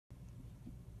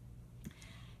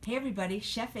Hey everybody,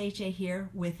 Chef AJ here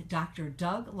with Dr.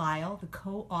 Doug Lisle, the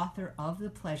co-author of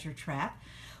The Pleasure Trap.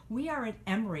 We are at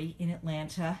Emory in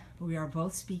Atlanta. We are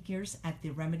both speakers at the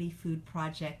Remedy Food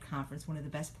Project Conference, one of the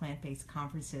best plant-based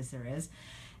conferences there is.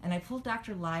 And I pulled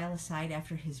Dr. Lisle aside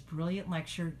after his brilliant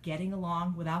lecture, Getting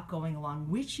Along Without Going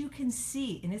Along, which you can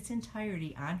see in its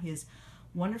entirety on his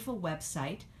wonderful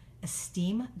website,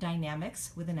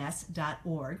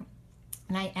 esteemdynamics.org.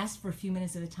 And I asked for a few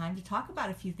minutes at a time to talk about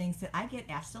a few things that I get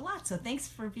asked a lot. So thanks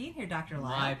for being here, Dr. Lisle.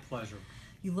 My pleasure.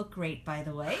 You look great, by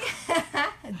the way.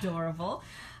 Adorable.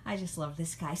 I just love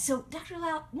this guy. So, Dr.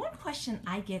 Lisle, one question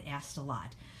I get asked a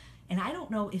lot, and I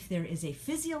don't know if there is a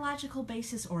physiological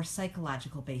basis or a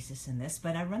psychological basis in this,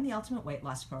 but I run the Ultimate Weight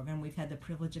Loss Program. We've had the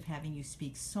privilege of having you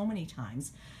speak so many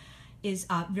times. Is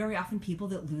very often people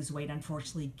that lose weight,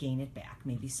 unfortunately, gain it back.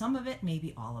 Maybe some of it,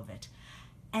 maybe all of it.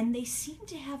 And they seem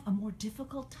to have a more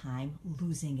difficult time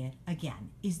losing it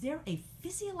again. Is there a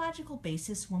physiological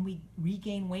basis when we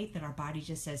regain weight that our body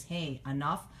just says, hey,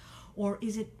 enough? Or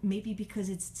is it maybe because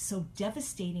it's so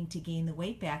devastating to gain the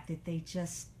weight back that they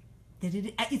just,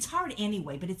 it's hard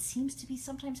anyway, but it seems to be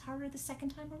sometimes harder the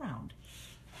second time around?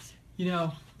 You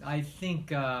know, I think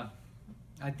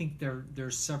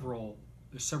there's several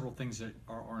things that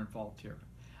are involved here.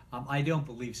 I don't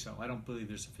believe so. I don't believe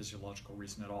there's a physiological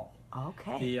reason at all.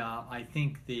 Okay. I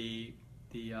think the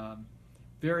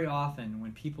very often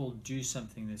when people do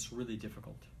something that's really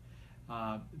difficult,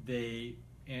 and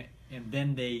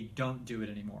then they don't do it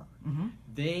anymore,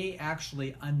 they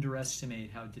actually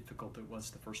underestimate how difficult it was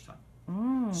the first time.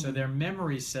 So their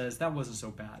memory says that wasn't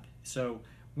so bad. So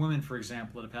women, for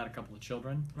example, that have had a couple of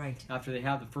children, right, after they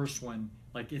have the first one,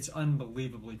 like it's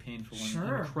unbelievably painful and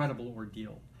an incredible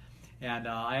ordeal. And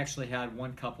I actually had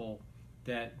one couple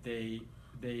that they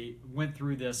went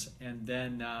through this, and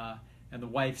then and the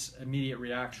wife's immediate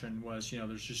reaction was, you know,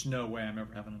 there's just no way I'm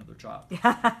ever having another child.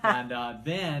 And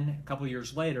then a couple of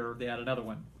years later, they had another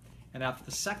one, and after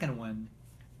the second one,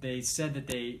 they said that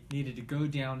they needed to go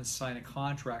down and sign a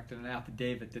contract and an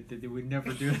affidavit that they would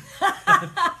never do it the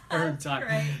third time.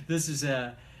 Right. This is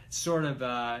a sort of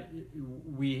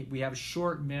we have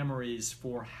short memories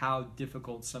for how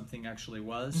difficult something actually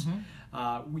was.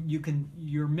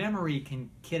 Your memory can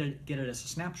get it as a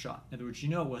snapshot. In other words, you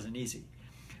know it wasn't easy,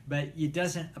 but it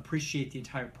doesn't appreciate the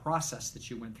entire process that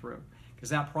you went through, because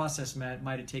that process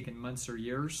might have taken months or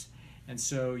years, and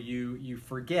so you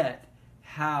forget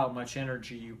how much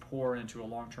energy you pour into a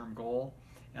long-term goal.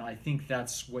 And I think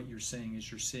that's what you're seeing,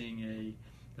 is you're seeing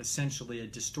essentially a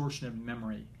distortion of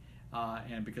memory.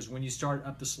 And because when you start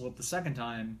up the slope the second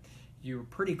time, you're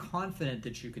pretty confident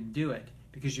that you can do it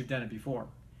because you've done it before.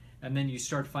 And then you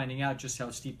start finding out just how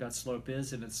steep that slope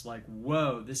is, and it's like,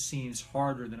 whoa, this seems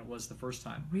harder than it was the first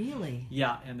time. Really?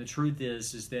 Yeah, and the truth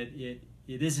is that it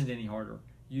isn't any harder.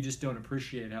 You just don't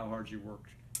appreciate how hard you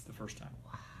worked the first time.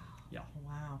 Wow. Yeah.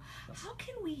 Wow. How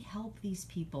can we help these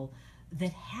people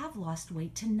that have lost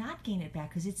weight to not gain it back?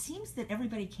 Because it seems that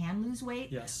everybody can lose weight,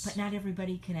 yes, but not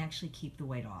everybody can actually keep the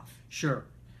weight off. Sure.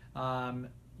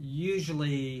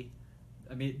 Usually,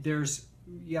 I mean,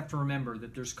 you have to remember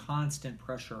that there's constant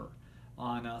pressure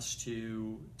on us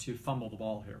to fumble the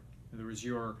ball here. In other words,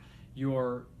 your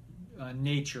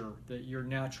nature, that your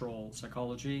natural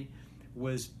psychology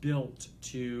was built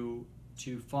to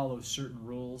follow certain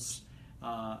rules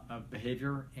of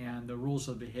behavior, and the rules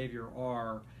of behavior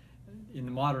are, in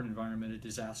the modern environment, a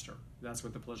disaster. That's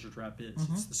what the pleasure trap is.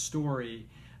 It's the story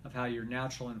of how your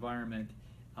natural environment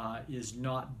is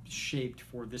not shaped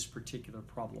for this particular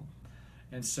problem.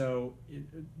 And so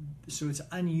it's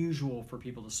unusual for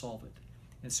people to solve it.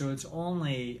 And so it's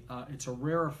a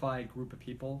rarefied group of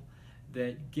people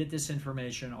that get this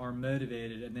information, are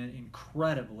motivated, and then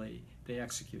incredibly they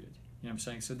execute it. You know what I'm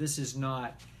saying? So this is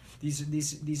not,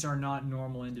 these are not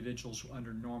normal individuals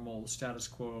under normal status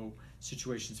quo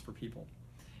situations for people.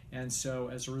 And so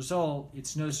as a result,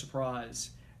 it's no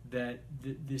surprise that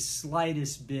the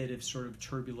slightest bit of sort of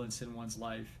turbulence in one's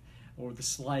life, or the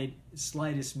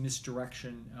slightest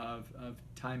misdirection of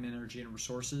time, energy, and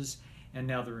resources, and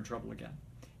now they're in trouble again.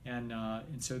 And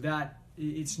so that,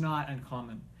 it's not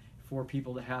uncommon for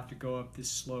people to have to go up this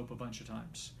slope a bunch of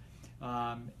times.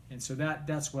 And so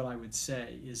that's what I would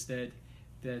say, is that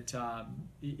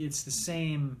it's the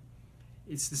same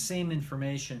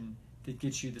information that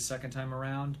gets you the second time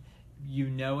around. You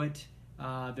know it.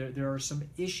 There are some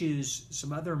issues,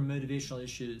 some other motivational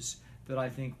issues that I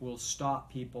think will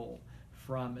stop people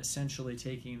from essentially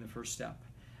taking the first step.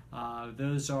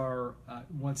 Those are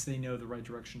once they know the right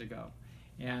direction to go.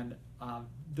 And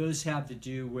those have to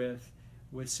do with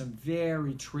some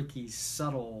very tricky,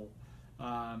 subtle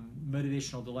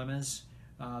motivational dilemmas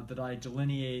that I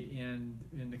delineate in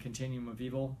the continuum of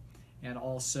evil, and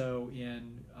also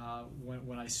in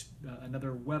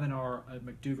another webinar at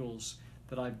McDougall's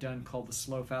that I've done called the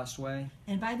Slow Fast Way.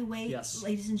 And by the way, yes,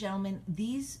 ladies and gentlemen,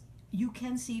 these you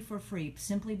can see for free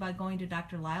simply by going to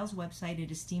Dr. Lisle's website at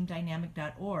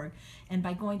esteemdynamic.org, and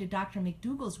by going to Dr.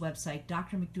 McDougall's website,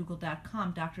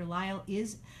 drmcdougall.com. Dr. Lisle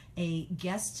is a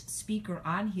guest speaker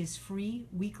on his free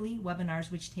weekly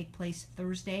webinars, which take place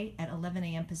Thursday at 11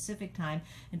 a.m. Pacific time.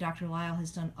 And Dr. Lisle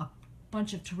has done a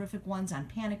bunch of terrific ones on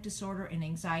panic disorder and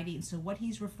anxiety. And so what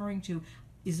he's referring to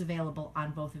is available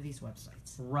on both of these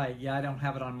websites. Right. Yeah, I don't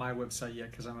have it on my website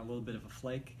yet because I'm a little bit of a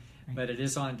flake. But it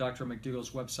is on Dr.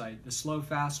 McDougall's website. The Slow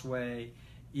Fast Way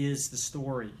is the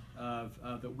story of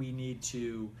that we need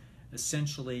to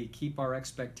essentially keep our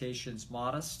expectations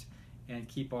modest and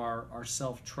keep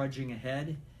ourself trudging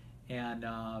ahead, and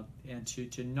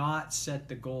to not set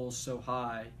the goals so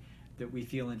high that we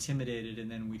feel intimidated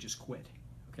and then we just quit.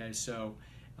 Okay, so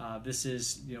this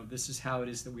is how it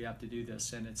is that we have to do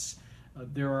this, and it's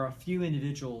there are a few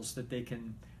individuals that they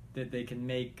can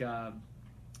make.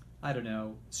 I don't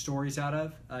know, stories out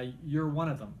of. You're one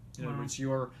of them. In other words,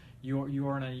 you're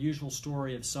an unusual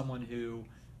story of someone who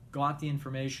got the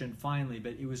information finally,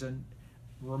 but it was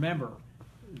remember,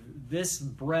 this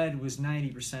bread was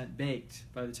 90% baked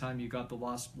by the time you got the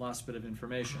last bit of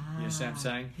information. You know what I'm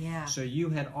saying? Yeah. So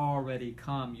you had already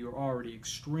you were already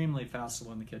extremely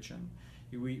facile in the kitchen.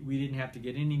 We didn't have to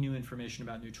get any new information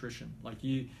about nutrition. Like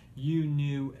you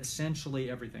knew essentially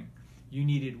everything. You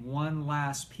needed one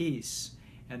last piece.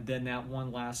 And then that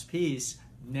one last piece,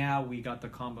 now we got the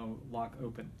combo lock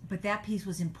open. But that piece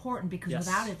was important because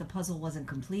without it, the puzzle wasn't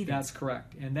completed. That's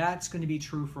correct. And that's going to be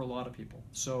true for a lot of people.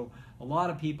 So a lot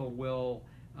of people will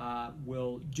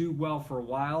do well for a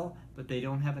while, but they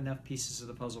don't have enough pieces of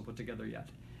the puzzle put together yet.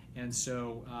 And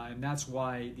so, and that's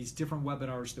why these different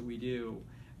webinars that we do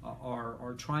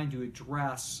are trying to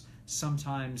address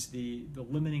sometimes the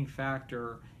limiting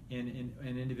factor in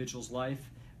an individual's life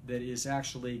that is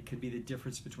actually could be the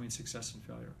difference between success and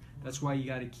failure. That's why you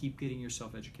got to keep getting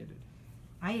yourself educated.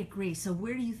 I agree. So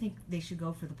where do you think they should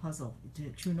go for the puzzle? To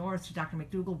TrueNorth, to Dr.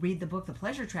 McDougall, read the book. The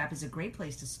Pleasure Trap is a great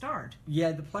place to start.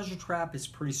 Yeah, the Pleasure Trap is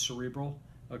pretty cerebral.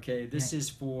 Okay, this is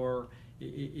for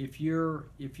if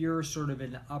you're sort of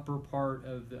in the upper part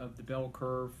of the bell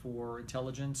curve for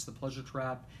intelligence. The Pleasure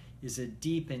Trap is a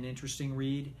deep and interesting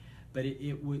read. But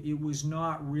it was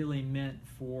not really meant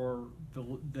for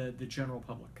the general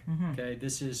public. Mm-hmm. Okay,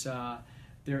 this is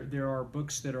there are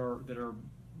books that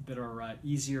are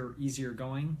easier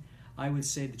going. I would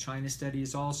say the China Study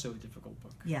is also a difficult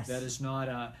book. Yes, that is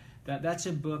not that's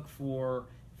a book for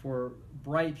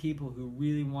bright people who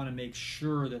really want to make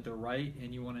sure that they're right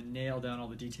and you want to nail down all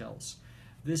the details.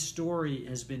 This story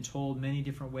has been told many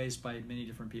different ways by many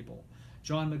different people.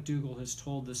 John McDougall has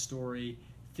told this story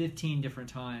 15 different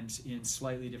times in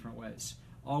slightly different ways,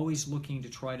 always looking to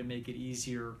try to make it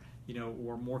easier,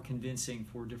 or more convincing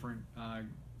for different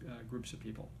groups of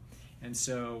people. And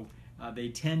so they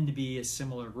tend to be a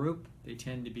similar group. They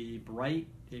tend to be bright.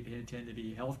 They tend to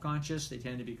be health conscious. They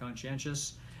tend to be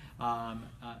conscientious,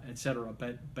 etc.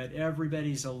 But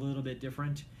everybody's a little bit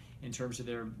different in terms of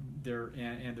and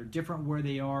they're different where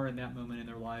they are in that moment in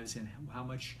their lives and how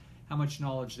much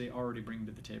knowledge they already bring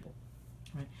to the table.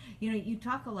 Right. You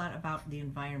talk a lot about the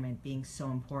environment being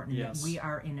so important. Yes. That we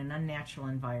are in an unnatural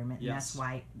environment, and Yes. that's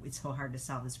why it's so hard to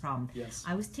solve this problem. Yes.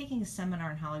 I was taking a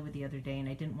seminar in Hollywood the other day, and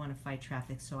I didn't want to fight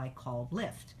traffic, so I called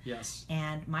Lyft. Yes.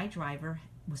 And my driver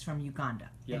was from Uganda.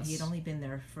 Yes. And he had only been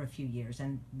there for a few years,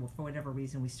 and for whatever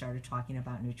reason, we started talking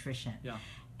about nutrition. Yeah.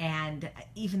 And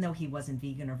even though he wasn't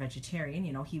vegan or vegetarian,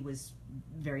 he was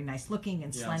very nice looking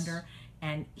and Yes. slender,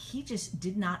 and he just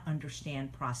did not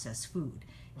understand processed food.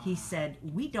 He said,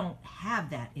 we don't have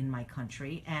that in my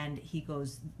country. And he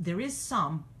goes, there is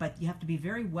some, but you have to be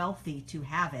very wealthy to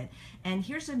have it. And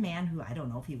here's a man who, I don't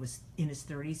know if he was in his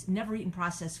 30s, never eaten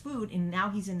processed food. And now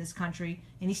he's in this country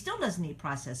and he still doesn't eat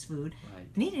processed food. Right.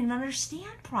 And he didn't understand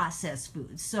processed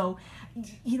food. So,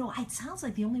 it sounds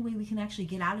like the only way we can actually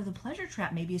get out of the pleasure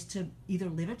trap maybe is to either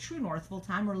live at TrueNorth full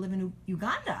time or live in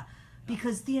Uganda,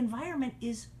 because the environment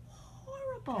is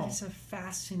It's a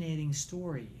fascinating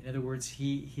story. In other words,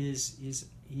 he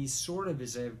sort of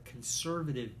is a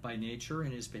conservative by nature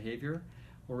in his behavior,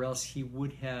 or else he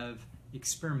would have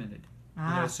experimented.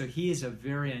 So he is a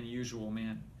very unusual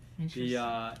man.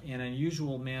 An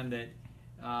unusual man that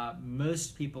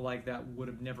most people like that would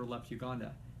have never left Uganda.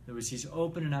 In other words, he's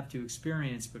open enough to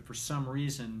experience, but for some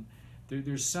reason,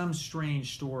 there's some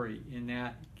strange story in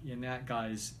that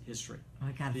guy's history. Oh,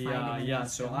 I gotta find him. Yeah,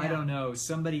 so I don't know.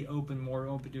 Somebody more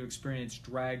open to experience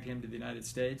dragged him to the United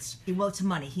States. Well, to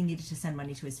money. He needed to send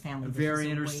money to his family. A very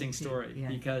interesting story,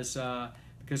 because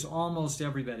almost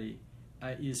everybody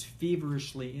is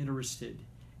feverishly interested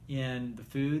in the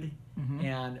food,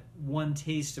 and one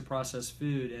tastes of processed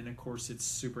food, and of course it's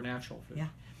supernatural food. Yeah.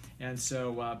 And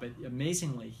so, but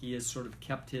amazingly, he has sort of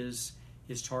kept his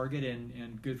target,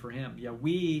 and good for him. Yeah,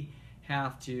 we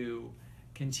have to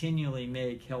continually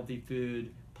make healthy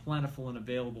food plentiful and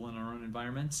available in our own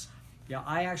environments. Yeah,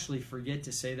 I actually forget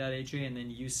to say that, AJ, and then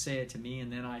you say it to me,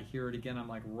 and then I hear it again. I'm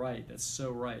like, right, that's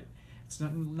so right. It's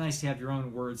not nice to have your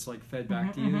own words like fed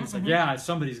back to you. It's like, yeah,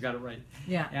 somebody's got it right.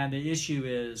 Yeah. And the issue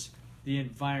is the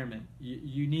environment.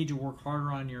 You need to work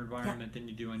harder on your environment than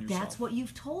you do on yourself. That's what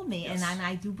you've told me, Yes. and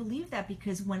I do believe that,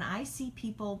 because when I see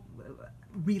people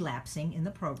relapsing in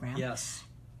the program, Yes.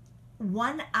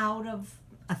 1 out of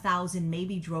 1,000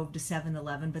 maybe drove to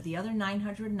 7-Eleven, but the other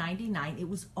 999, it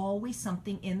was always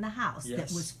something in the house that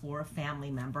Yes. was for a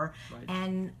family member. Right.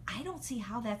 And I don't see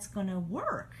how that's going to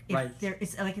work. If Right.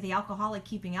 it's like the alcoholic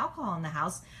keeping alcohol in the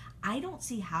house. I don't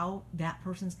see how that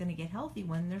person's going to get healthy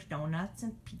when there's donuts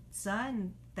and pizza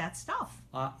and that stuff.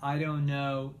 I don't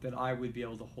know that I would be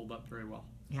able to hold up very well.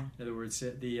 Yeah. In other words,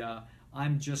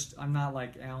 I'm not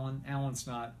like Alan. Alan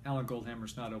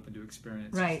Goldhammer's not open to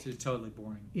experience. Right. It's totally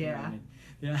boring. Yeah. You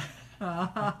know what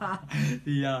I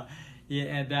mean?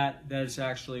 Yeah. And that is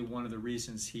actually one of the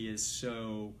reasons he is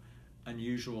so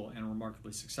unusual and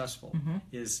remarkably successful.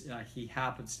 Is he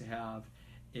happens to have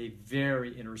a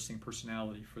very interesting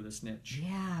personality for this niche.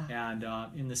 Yeah. And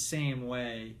in the same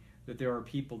way that there are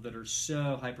people that are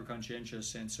so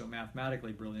hyper-conscientious and so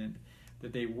mathematically brilliant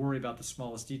that they worry about the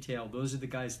smallest detail, those are the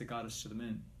guys that got us to the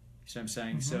moon. See what I'm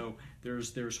saying? So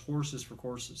there's horses for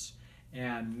courses.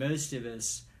 And most of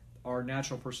us, our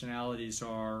natural personalities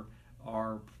are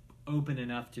open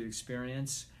enough to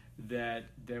experience that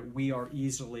we are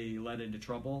easily led into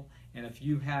trouble. And if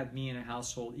you had me in a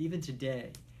household, even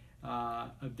today,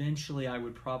 eventually I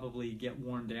would probably get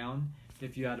worn down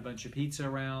if you had a bunch of pizza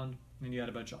around and you had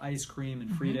a bunch of ice cream and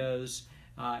Fritos.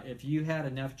 If you had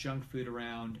enough junk food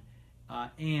around,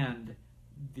 and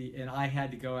I had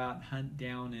to go out and hunt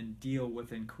down and deal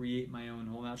with and create my own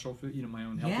whole natural food, my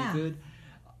own healthy food,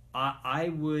 I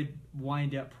would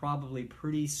wind up probably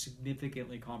pretty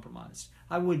significantly compromised.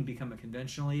 I wouldn't become a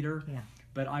conventional eater,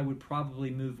 but I would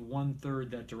probably move 1/3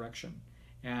 that direction,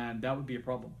 and that would be a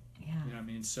problem. Yeah. You know what I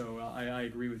mean? So I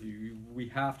agree with you. We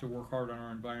have to work hard on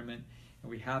our environment, and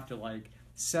we have to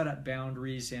set up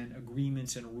boundaries and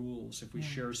agreements and rules if we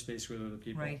share space with other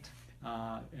people. Right.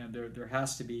 And there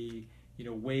has to be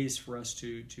ways for us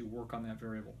to work on that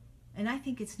variable. And I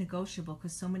think it's negotiable,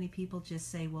 because so many people just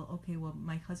say, well, okay, well,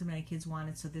 my husband and my kids want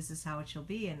it, so this is how it shall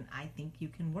be. And I think you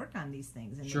can work on these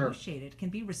things and negotiate it. It can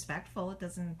be respectful. It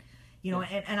doesn't,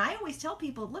 and I always tell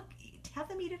people, look, have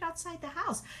them eat it outside the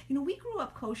house. We grew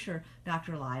up kosher,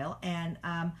 Dr. Lisle, and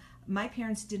my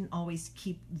parents didn't always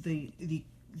keep they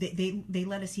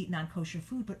let us eat non-kosher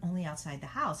food, but only outside the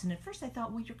house. And at first I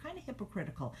thought, well, you're kind of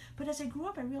hypocritical. But as I grew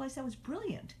up, I realized that was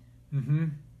brilliant.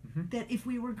 That if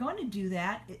we were going to do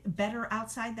that, better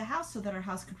outside the house, so that our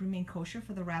house could remain kosher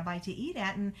for the rabbi to eat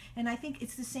at. And I think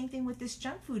it's the same thing with this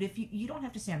junk food. If you don't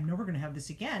have to say, I'm never going to have this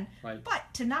again. Right.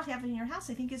 But to not have it in your house,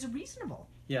 I think, is reasonable.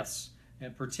 Yes,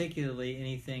 and particularly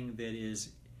anything that is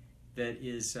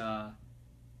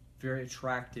very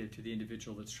attractive to the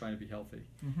individual that's trying to be healthy.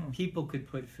 People could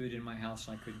put food in my house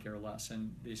and I couldn't care less,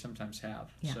 and they sometimes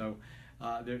have. Yeah. So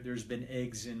there's been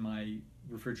eggs in my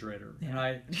refrigerator, and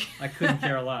I couldn't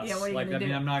care less. Yeah, what are you gonna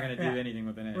do? I'm not going to do anything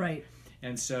with an egg. Right.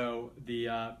 And so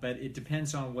but it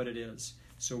depends on what it is.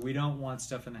 So we don't want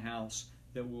stuff in the house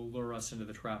that will lure us into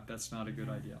the trap. That's not a good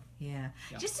idea. Yeah.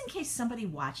 Just in case somebody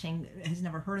watching has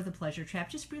never heard of the pleasure trap,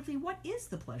 just briefly, what is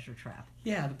the pleasure trap?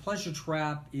 Yeah, the pleasure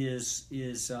trap is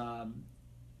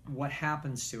what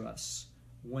happens to us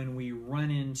when we run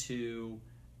into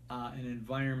an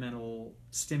environmental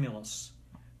stimulus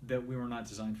that we were not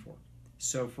designed for.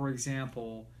 So, for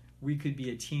example, we could be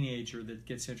a teenager that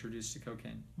gets introduced to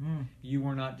cocaine. You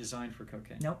were not designed for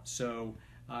cocaine. Nope. So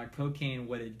cocaine,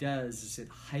 what it does is it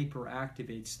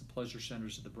hyperactivates the pleasure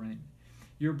centers of the brain.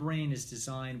 Your brain is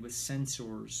designed with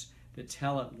sensors that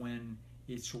tell it when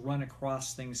it's run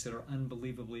across things that are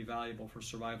unbelievably valuable for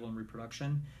survival and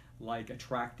reproduction, like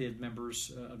attractive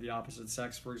members of the opposite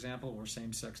sex, for example, or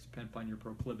same sex, depend upon your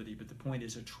proclivity. But the point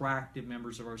is attractive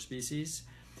members of our species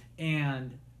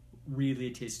and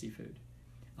really tasty food.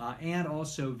 And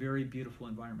also very beautiful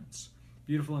environments.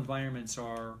 Beautiful environments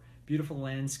are Beautiful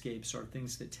landscapes are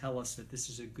things that tell us that this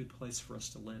is a good place for us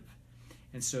to live.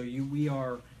 And so we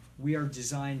are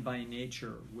designed by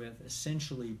nature with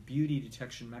essentially beauty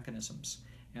detection mechanisms,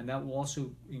 and that will also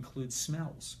include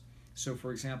smells. So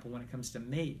for example, when it comes to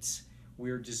mates,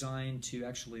 we're designed to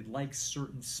actually like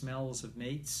certain smells of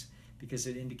mates because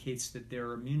it indicates that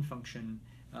their immune function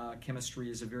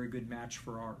chemistry is a very good match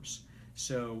for ours.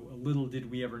 So little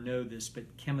did we ever know this, but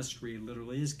chemistry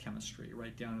literally is chemistry,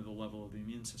 right down to the level of the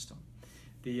immune system.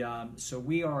 So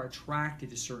we are attracted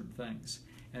to certain things,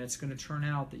 and it's going to turn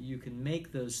out that you can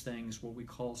make those things what we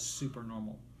call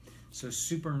supernormal. So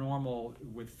supernormal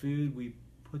with food, we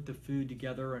put the food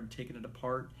together and taken it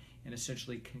apart and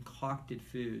essentially concocted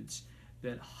foods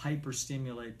that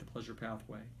hyperstimulate the pleasure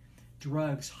pathway.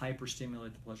 Drugs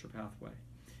hyperstimulate the pleasure pathway.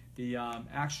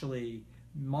 Actually,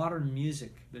 modern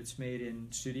music that's made in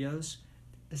studios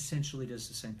essentially does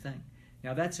the same thing.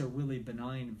 Now that's a really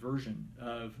benign version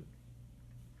of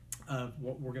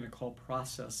what we're going to call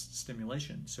process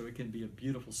stimulation. So it can be a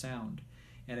beautiful sound,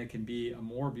 and it can be a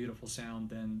more beautiful sound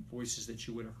than voices that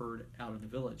you would have heard out in the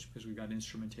village, because we've got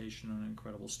instrumentation on an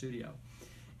incredible studio.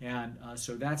 And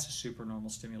so that's a supernormal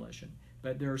stimulation.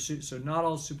 But there are so not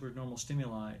all supernormal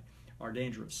stimuli are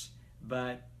dangerous,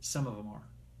 but some of them are.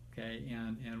 Okay,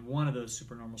 and one of those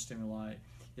supernormal stimuli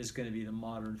is going to be the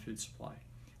modern food supply.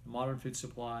 The modern food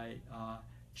supply,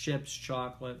 chips,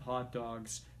 chocolate, hot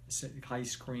dogs,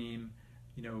 ice cream,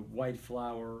 white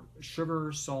flour,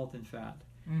 sugar, salt, and fat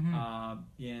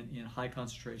in high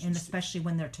concentrations. And especially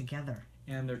when they're together.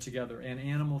 And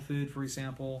animal food, for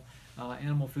example,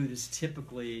 animal food is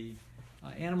typically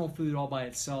animal food all by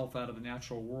itself out of the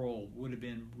natural world would have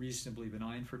been reasonably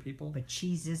benign for people. But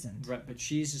cheese isn't. Right, but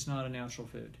cheese is not a natural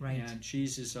food. Right. And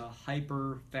cheese is a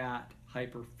hyper fat,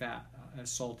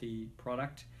 salty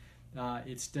product.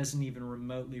 It doesn't even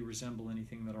remotely resemble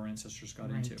anything that our ancestors got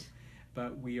into.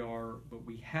 But we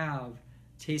have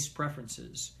taste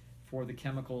preferences for the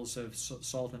chemicals of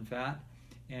salt and fat,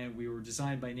 and we were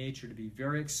designed by nature to be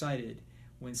very excited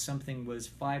when something was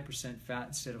 5% fat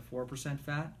instead of 4%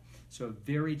 fat. So a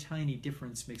very tiny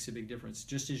difference makes a big difference,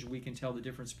 just as we can tell the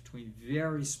difference between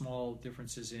very small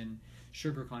differences in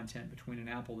sugar content between an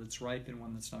apple that's ripe and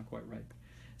one that's not quite ripe.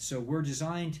 So we're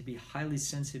designed to be highly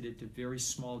sensitive to very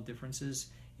small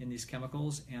differences in these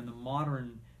chemicals, and the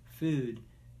modern food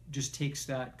just takes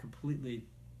that completely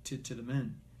to the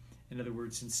moon. In other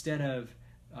words, instead of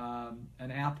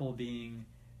an apple being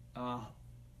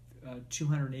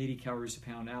 280 calories a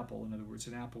pound apple, in other words,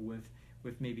 an apple with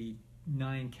maybe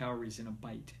 9 calories in a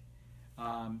bite,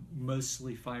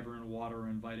 mostly fiber and water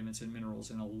and vitamins and minerals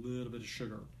and a little bit of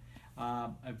sugar.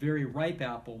 A very ripe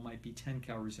apple might be 10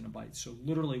 calories in a bite, so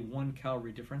literally 1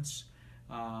 calorie difference.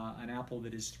 An apple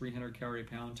that is 300 calorie a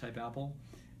pound type apple,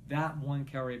 that 1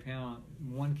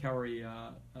 calorie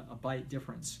a bite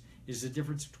difference is the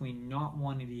difference between not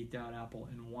wanting to eat that apple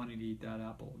and wanting to eat that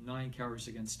apple. 9 calories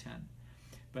against 10.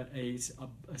 But a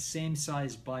same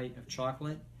size bite of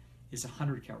chocolate is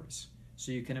 100 calories.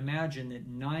 So you can imagine that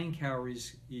 9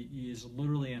 calories is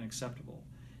literally unacceptable.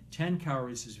 10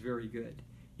 calories is very good.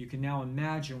 You can now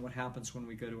imagine what happens when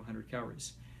we go to 100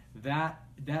 calories. That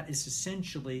is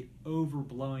essentially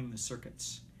overblowing the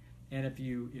circuits. And if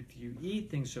you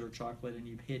eat things that are chocolate and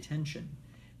you pay attention,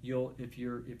 if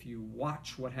you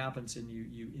watch what happens and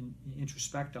you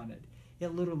introspect on it,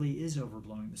 it literally is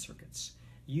overblowing the circuits.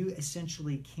 You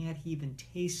essentially can't even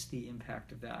taste the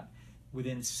impact of that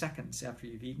within seconds after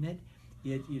you've eaten it.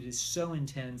 It is so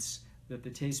intense that the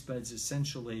taste buds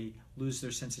essentially lose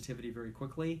their sensitivity very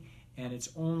quickly, and it's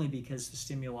only because the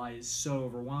stimuli is so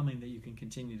overwhelming that you can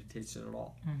continue to taste it at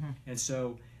all. And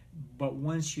so, but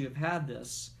once you have had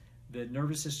this, the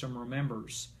nervous system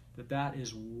remembers that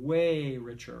is way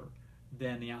richer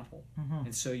than the apple.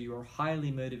 And so you are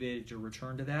highly motivated to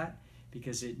return to that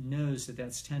because it knows that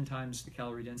that's 10 times the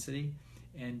calorie density.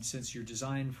 And since you're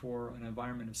designed for an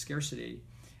environment of scarcity,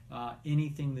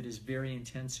 anything that is very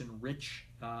intense and rich,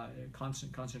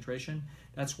 constant concentration,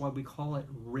 that's why we call it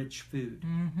rich food.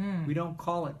 We don't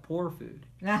call it poor food.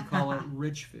 We call it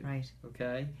rich food. Right.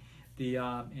 Okay?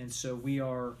 And so we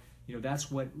are, that's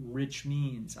what rich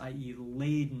means, i.e.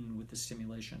 laden with the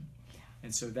stimulation.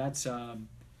 And so that's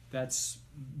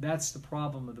the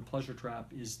problem of the pleasure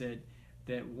trap, is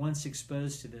that once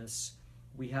exposed to this,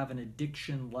 we have an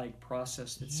addiction-like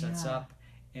process that sets up,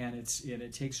 and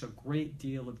it takes a great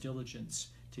deal of diligence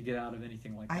to get out of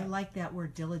anything like that. I like that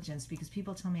word diligence, because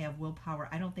people tell me I have willpower.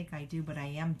 I don't think I do, but I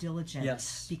am diligent.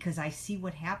 Yes. Because I see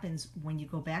what happens when you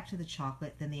go back to the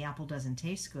chocolate, then the apple doesn't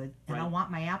taste good. And I want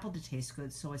my apple to taste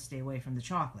good, so I stay away from the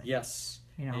chocolate. Yes.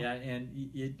 Yeah, and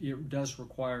it does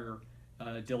require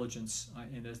diligence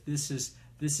in this.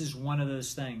 This is one of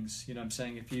those things. You know what I'm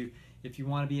saying? If you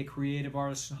want to be a creative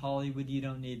artist in Hollywood, you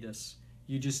don't need this.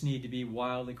 You just need to be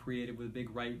wildly creative with a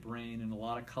big right brain and a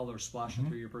lot of color splashing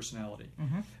through your personality.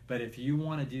 But if you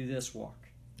want to do this walk,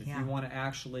 if you want to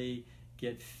actually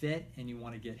get fit and you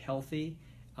want to get healthy,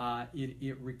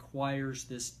 it requires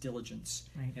this diligence.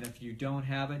 Right. And if you don't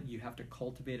have it, you have to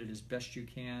cultivate it as best you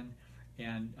can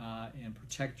and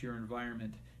protect your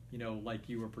environment, you know, like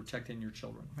you were protecting your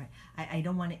children. Right. I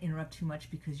don't want to interrupt too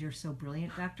much because you're so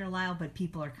brilliant, Dr. Lisle, but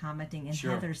people are commenting, and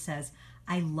Sure. Heather says,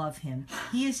 I love him.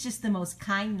 He is just the most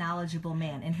kind, knowledgeable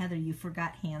man. And Heather, you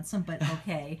forgot handsome, but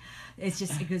okay. It's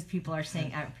just because people are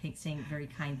saying very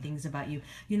kind things about you.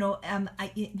 You know,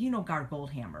 you know Gar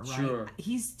Goldhammer, right? Sure.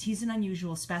 He's an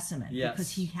unusual specimen because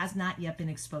he has not yet been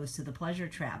exposed to the pleasure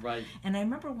trap. Right. And I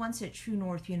remember once at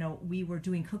TrueNorth, you know, we were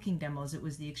doing cooking demos. It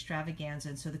was the extravaganza,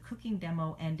 and so the cooking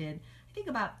demo ended, I think,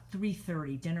 about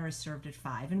 3:30. Dinner is served at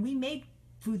 5, and we made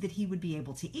food that he would be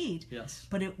able to eat. Yes.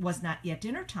 But it was not yet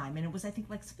dinner time, and it was, I think,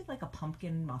 like something like a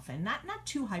pumpkin muffin, not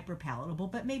too hyper palatable,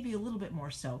 but maybe a little bit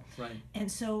more so. Right.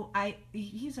 And so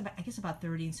he was about, I guess, about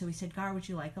 30, and so he said, Gar, would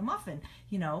you like a muffin?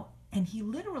 You know, and he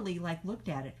literally like looked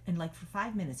at it and like for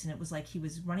 5 minutes, and it was like he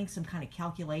was running some kind of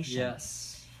calculation.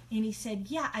 Yes. And he said,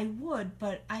 yeah, I would,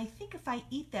 but I think if I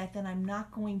eat that, then I'm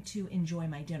not going to enjoy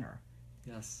my dinner.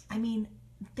 Yes. I mean,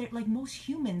 they're like most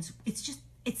humans, it's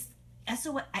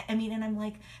SOS. I mean, and I'm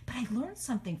like, but I learned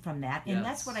something from that. And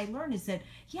that's what I learned is that,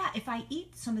 yeah, if I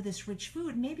eat some of this rich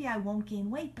food, maybe I won't gain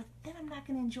weight, but then I'm not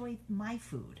going to enjoy my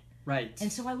food. Right.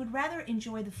 And so I would rather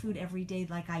enjoy the food every day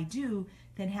like I do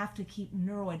than have to keep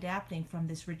neuroadapting from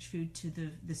this rich food to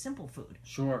the simple food.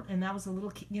 Sure. And that was a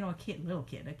little kid, you know, a kid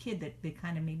that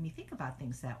kind of made me think about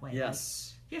things that way.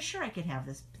 Yes. Like, yeah, sure, I could have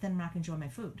this, but then I'm not going to enjoy my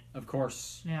food. Of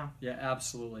course. Yeah. Yeah,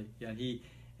 absolutely. Yeah,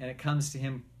 and it comes to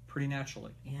him pretty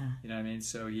naturally. Yeah. You know what I mean?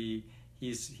 So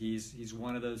he's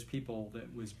one of those people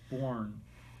that was born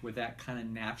with that kind of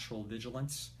natural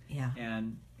vigilance. Yeah.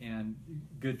 And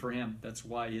good for him. That's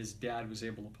why his dad was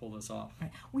able to pull this off.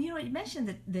 Right. Well, you know, you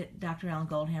mentioned that Dr. Alan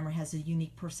Goldhammer has a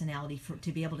unique personality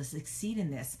to be able to succeed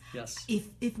in this. Yes.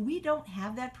 If we don't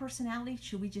have that personality,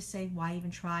 should we just say, why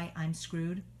even try? I'm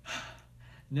screwed?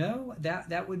 No,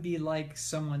 that would be like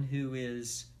someone who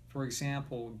is, for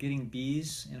example, getting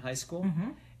B's in high school,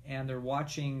 and they're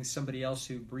watching somebody else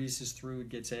who breezes through and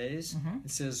gets A's.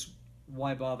 It says,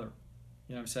 why bother?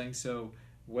 You know what I'm saying? So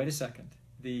wait a second.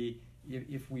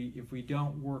 If we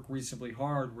don't work reasonably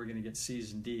hard, we're going to get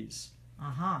C's and D's.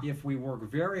 If we work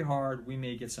very hard, we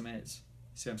may get some A's.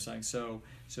 See what I'm saying? So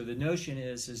the notion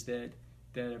is that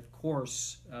of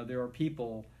course there are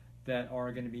people that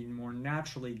are going to be more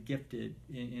naturally gifted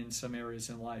in some areas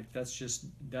in life. That's just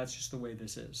the way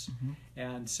this is.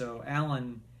 And so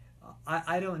Alan,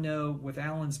 I don't know, with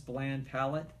Alan's bland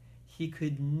palate, he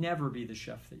could never be the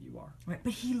chef that you are. Right,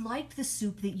 but he liked the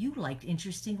soup that you liked,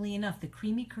 interestingly enough, the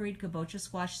creamy curried kabocha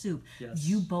squash soup. Yes.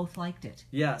 You both liked it.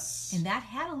 Yes. And that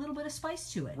had a little bit of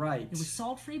spice to it. Right. It was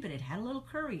salt-free, but it had a little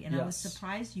curry, and I was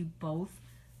surprised you both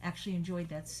actually enjoyed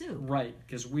that soup. Right,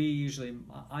 because I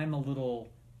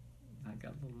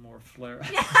got a little more flair.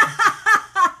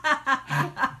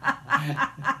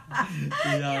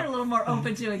 You're a little more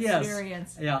open to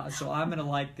experience. Yes. Yeah, so I'm going to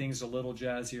like things a little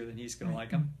jazzier than he's going to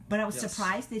like them. But I was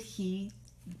surprised that he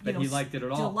liked it at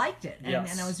all. Still liked it. And,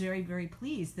 Yes. and I was very, very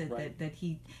pleased that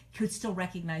he could still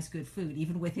recognize good food,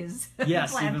 even with his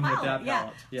yes, bland even palate. with that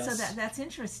palate. Yeah. Yes. So that's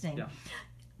interesting. Yeah.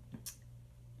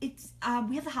 It's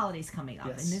we have the holidays coming up,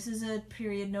 Yes. and this is a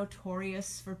period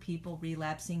notorious for people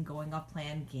relapsing, going off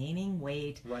plan, gaining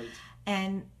weight. Right.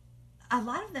 And a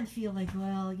lot of them feel like,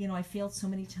 well, you know, I failed so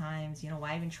many times, you know,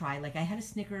 why even try? Like, I had a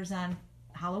Snickers on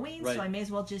Halloween, Right. so I may as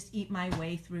well just eat my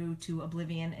way through to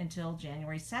oblivion until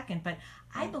January 2nd. But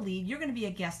I believe you're going to be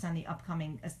a guest on the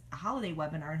upcoming holiday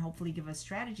webinar and hopefully give us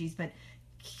strategies. But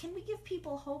can we give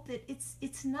people hope that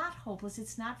it's not hopeless,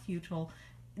 it's not futile,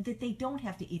 that they don't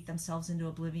have to eat themselves into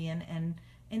oblivion,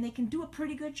 and they can do a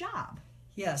pretty good job?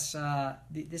 Yes,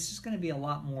 this is going to be a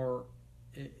lot more...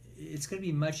 It's going to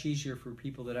be much easier for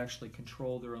people that actually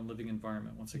control their own living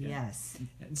environment once again. Yes.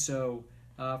 And so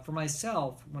for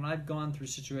myself, when I've gone through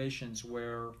situations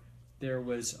where there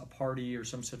was a party or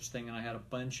some such thing and I had a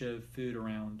bunch of food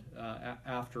around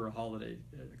after a holiday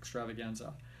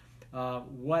extravaganza,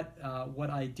 what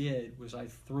I did was I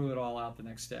threw it all out the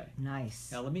next day. Nice.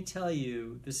 Now let me tell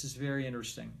you, this is very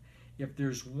interesting. If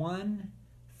there's one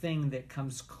thing that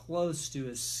comes close to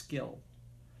a skill,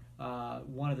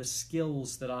 one of the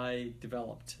skills that I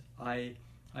developed, I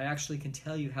actually can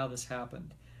tell you how this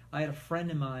happened. I had a friend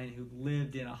of mine who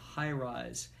lived in a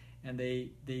high-rise, and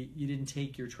you didn't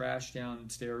take your trash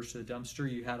downstairs to the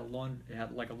dumpster. You had it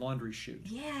had like a laundry chute.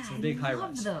 Yeah, so big I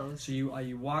love those. So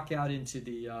you walk out into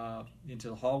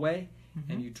the hallway,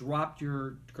 and you drop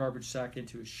your garbage sack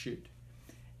into a chute.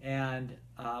 And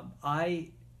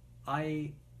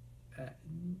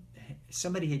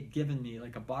somebody had given me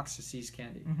like a box of See's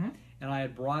candy, and I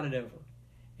had brought it over,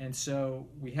 and so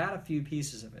we had a few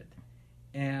pieces of it.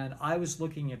 And I was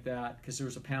looking at that because there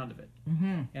was a pound of it,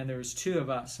 and there was 2 of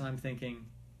us, and I'm thinking,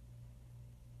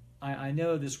 I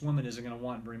know this woman isn't going to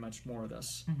want very much more of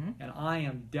this, and I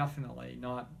am definitely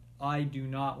not. I do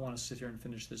not want to sit here and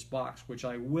finish this box, which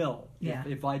I will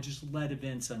if I just let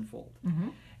events unfold.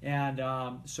 And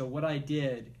so what I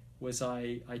did was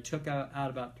I took out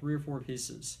about 3 or 4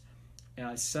 pieces, and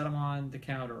I set them on the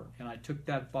counter, and I took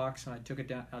that box and I took it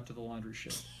down out to the laundry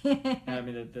chute. I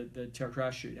mean the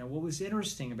trash chute. And what was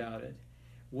interesting about it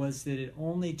was that it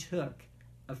only took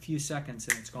a few seconds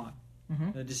and it's gone.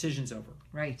 The decision's over.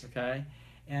 Right. Okay.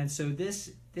 And so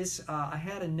this I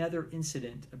had another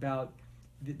incident about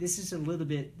this is a little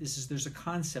bit there's a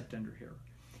concept under here,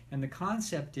 and the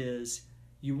concept is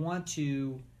you want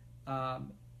to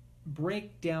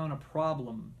break down a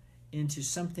problem into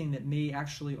something that may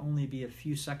actually only be a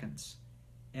few seconds,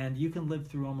 and you can live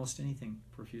through almost anything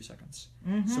for a few seconds.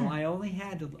 So I only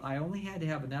had to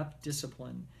have enough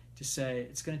discipline to say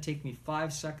it's going to take me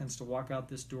 5 seconds to walk out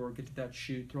this door, get to that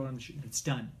chute, throw it in the chute, and it's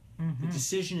done. The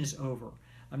decision is over.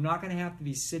 I'm not going to have to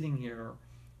be sitting here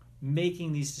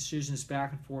making these decisions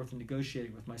back and forth and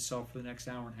negotiating with myself for the next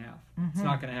hour and a half. It's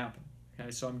not going to happen.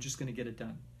 Okay, so I'm just going to get it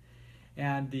done.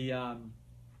 And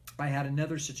I had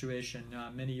another situation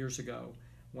many years ago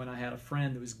when I had a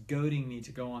friend that was goading me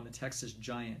to go on the Texas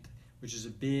Giant, which is a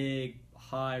big,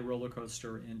 high roller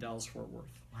coaster in Dallas-Fort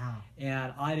Worth. Wow.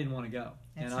 And I didn't want to go.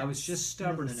 And I was just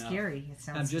stubborn really enough. Scary. It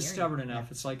sounds I'm just scary. stubborn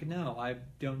enough. It's like, no, I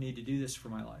don't need to do this for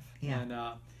my life.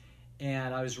 Yeah.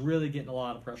 And I was really getting a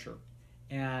lot of pressure.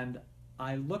 And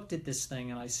I looked at this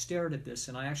thing and I stared at this,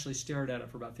 and I actually stared at it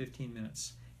for about 15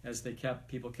 minutes as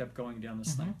people kept going down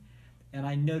this thing. And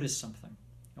I noticed something.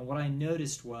 And what I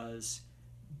noticed was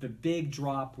the big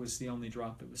drop was the only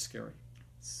drop that was scary.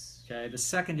 Okay, the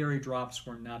secondary drops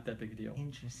were not that big a deal.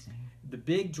 Interesting. The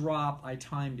big drop, I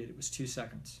timed it. It was 2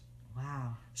 seconds.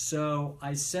 Wow. So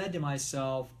I said to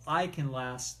myself, I can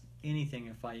last anything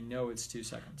if I know it's 2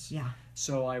 seconds. Yeah.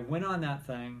 So I went on that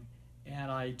thing,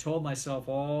 and I told myself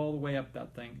all the way up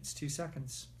that thing, it's 2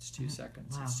 seconds. It's 2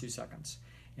 seconds. Wow. It's 2 seconds.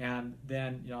 And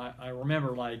then I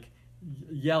remember like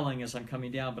yelling as I'm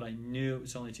coming down, but I knew it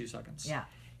was only 2 seconds. Yeah.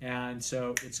 And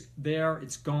so it's there,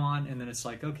 it's gone, and then it's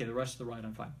like, okay, the rest of the ride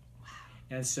I'm fine. Wow.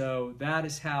 And so that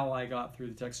is how I got through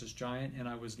the Texas Giant, and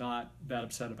I was not that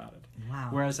upset about it. Wow.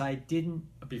 Whereas I didn't,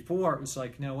 before it was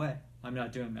like, no way, I'm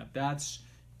not doing that. That's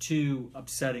too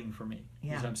upsetting for me, is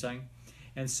what I'm saying.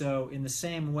 And so in the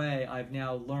same way, I've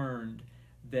now learned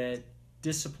that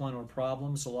discipline or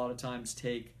problems a lot of times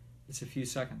it's a few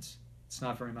seconds. It's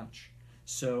not very much.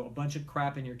 So a bunch of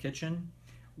crap in your kitchen,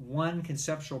 one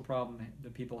conceptual problem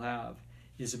that people have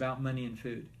is about money and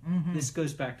food. This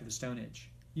goes back to the Stone Age.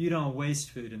 You don't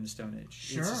waste food in the Stone Age.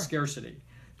 Sure. It's a scarcity.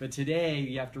 But today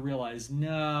you have to realize,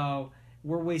 no,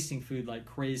 we're wasting food like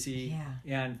crazy,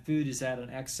 and food is at an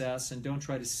excess, and don't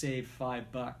try to save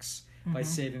 $5 by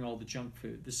saving all the junk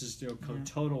food. This is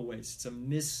total waste.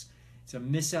 It's a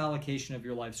misallocation of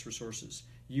your life's resources.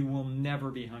 You will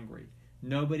never be hungry.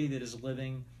 Nobody that is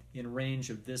living in range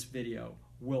of this video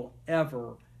will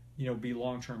ever be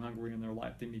long-term hungry in their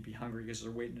life. They may be hungry because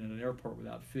they're waiting at an airport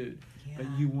without food. But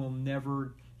you will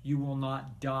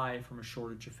not die from a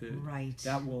shortage of food. Right.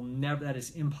 That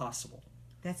is impossible.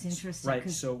 That's interesting. Right.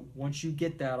 So once you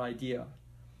get that idea,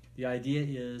 the idea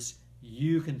is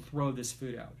you can throw this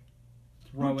food out.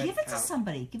 Give it to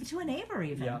somebody. Give it to a neighbor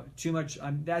even. Yeah, too much.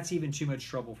 That's even too much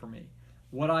trouble for me.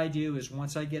 What I do is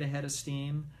once I get ahead of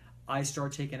steam, I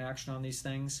start taking action on these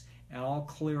things, and I'll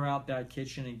clear out that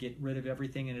kitchen and get rid of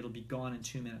everything, and it'll be gone in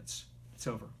 2 minutes. It's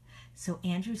over. So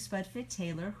Andrew Spudfit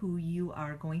Taylor, who you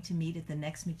are going to meet at the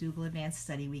next McDougall Advanced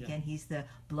Study Weekend, he's the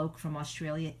bloke from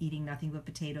Australia eating nothing but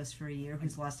potatoes for a year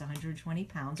who's lost 120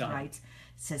 pounds, writes,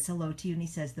 says hello to you, and he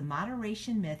says, the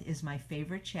moderation myth is my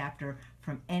favorite chapter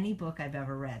from any book I've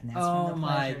ever read. And that's from The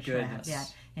Pleasure Trap. Yeah,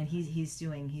 and he's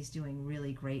doing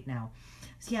really great now.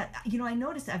 So yeah, I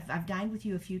noticed I've dined with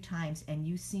you a few times, and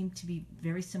you seem to be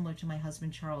very similar to my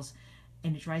husband Charles,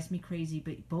 and it drives me crazy,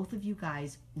 but both of you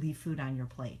guys leave food on your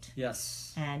plate.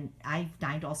 Yes. And I've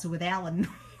dined also with Alan.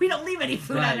 We don't leave any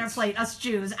food on our plate, us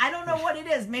Jews. I don't know what it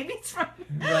is. Maybe it's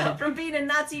from being in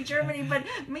Nazi Germany, but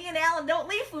me and Alan don't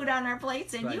leave food on our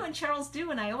plates, and you and Charles do,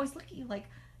 and I always look at you like,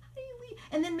 how do you leave?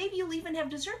 And then maybe you'll even have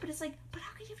dessert, but it's like, but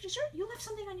how can you have dessert? You left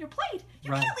something on your plate.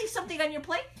 You Right. can't leave something on your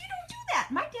plate. You don't do that.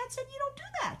 My dad said you don't do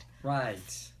that.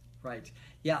 Right.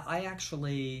 Yeah, I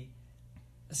actually,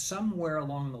 somewhere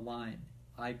along the line,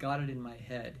 I got it in my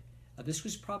head. This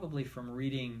was probably from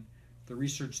reading the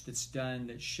research that's done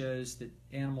that shows that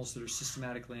animals that are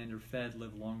systematically underfed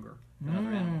live longer than other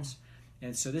animals.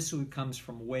 And so this comes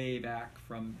from way back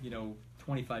from,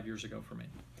 25 years ago for me.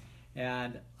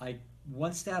 And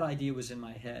once that idea was in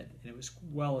my head, and it was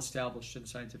well established in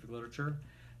scientific literature,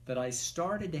 that I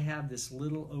started to have this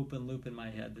little open loop in my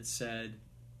head that said,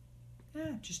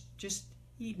 just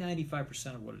eat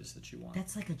 95% of what it is that you want.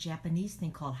 That's like a Japanese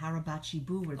thing called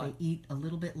harabachi-bu, where they eat a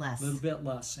little bit less. A little bit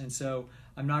less. And so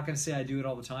I'm not going to say I do it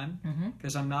all the time,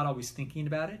 because I'm not always thinking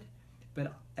about it,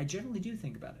 but I generally do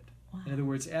think about it. Wow. In other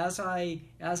words, as I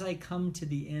come to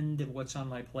the end of what's on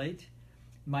my plate,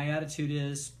 my attitude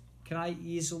is, can I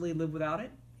easily live without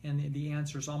it? And the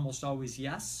answer is almost always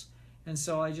yes. And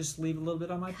so I just leave a little bit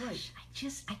on my plate.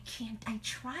 I can't. I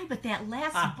try, but that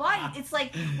last bite, it's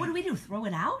like, what do we do? Throw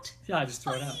it out? Yeah, I just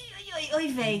throw it out.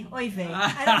 Oy vey.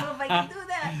 I don't know if I can do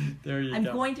that. There you I'm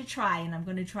go. going to try, and I'm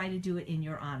going to try to do it in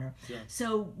your honor. Yeah.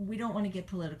 So we don't want to get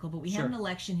political, but we have an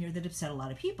election here that upset a lot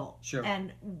of people. Sure.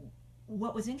 And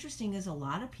what was interesting is a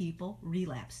lot of people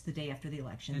relapsed the day after the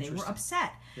election. They were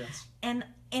upset. Yes. And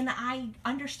I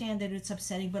understand that it's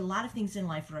upsetting, but a lot of things in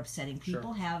life are upsetting.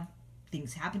 People have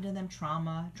things happen to them,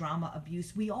 trauma, drama,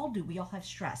 abuse. We all do. We all have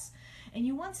stress. And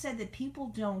you once said that people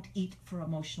don't eat for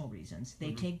emotional reasons.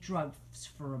 They take drugs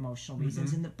for emotional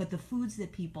reasons. But the foods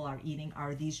that people are eating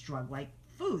are these drug-like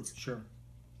foods. Sure.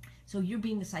 So you're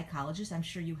being a psychologist. I'm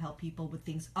sure you help people with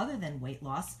things other than weight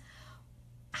loss.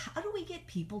 How do we get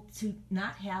people to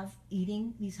not have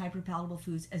eating these hyperpalatable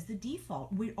foods as the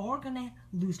default? We're all going to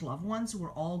lose loved ones.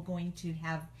 We're all going to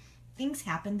have things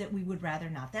happen that we would rather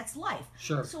not. That's life.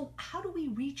 Sure. So how do we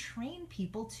retrain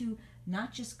people to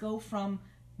not just go from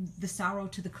the sorrow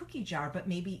to the cookie jar, but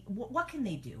maybe what can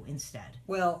they do instead?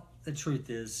 Well, the truth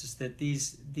is that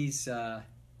these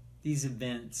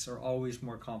events are always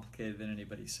more complicated than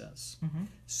anybody says.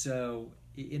 So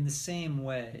in the same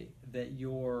way that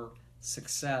your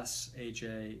success,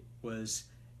 AJ, was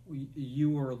you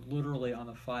were literally on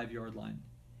the 5-yard line,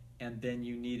 and then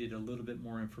you needed a little bit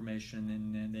more information,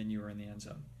 and then you were in the end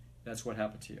zone. That's what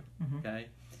happened to you. Okay.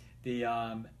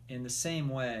 In the same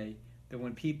way that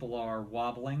when people are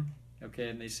wobbling, okay,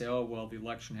 and they say, "Oh well, the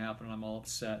election happened, and I'm all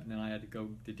upset, and then I had to go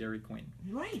to Dairy Queen."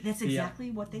 Right. That's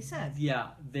exactly what they said. Yeah,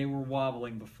 they were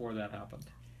wobbling before that happened.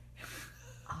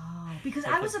 Oh, because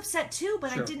I was upset too,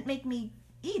 but Sure. it didn't make me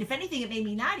eat. If anything, it made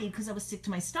me not eat because I was sick to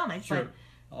my stomach. Sure.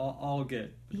 But all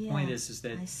good. The point is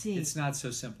that it's not so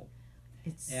simple.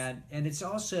 And it's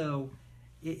also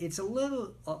it's a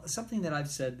little something that I've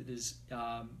said that is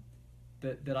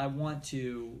that I want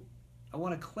to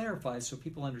clarify so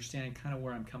people understand kind of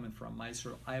where I'm coming from. My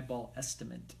sort of eyeball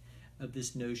estimate of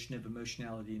this notion of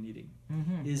emotionality in eating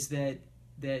is that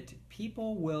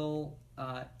people will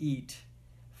eat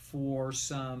for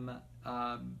some.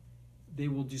 They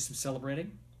will do some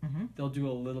celebrating. They'll do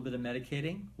a little bit of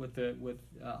medicating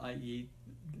i.e.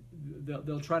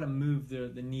 they'll try to move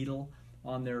the needle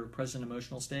on their present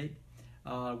emotional state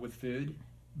with food,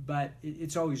 but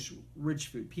it's always rich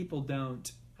food. People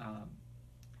don't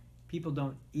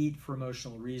eat for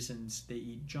emotional reasons. They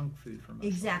eat junk food for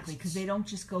emotional exactly, reasons. because they don't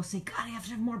just go say, "God, I have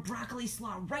to have more broccoli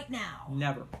slaw right now."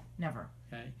 Never.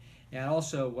 Okay. And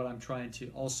also what I'm trying to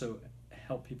also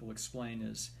help people explain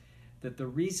is that the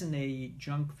reason they eat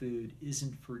junk food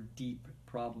isn't for deep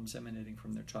problems emanating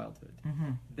from their childhood.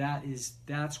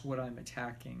 That's what I'm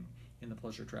attacking in the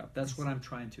pleasure trap. That's what I'm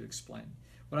trying to explain.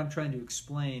 What I'm trying to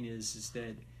explain is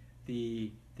that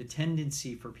the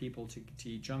tendency for people to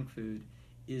eat junk food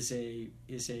is a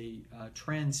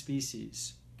trans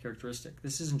species characteristic.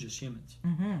 This isn't just humans.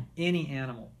 Any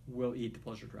animal will eat the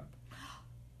pleasure trap.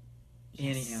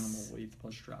 Any animal will eat the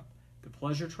pleasure trap. The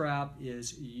pleasure trap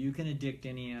is you can addict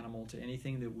any animal to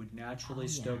anything that would naturally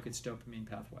stoke its dopamine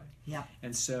pathway.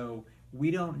 And so we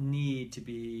don't need to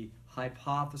be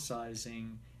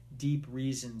hypothesizing deep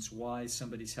reasons why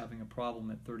somebody's having a problem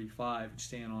at 35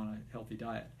 staying on a healthy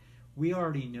diet. We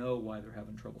already know why they're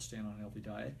having trouble staying on a healthy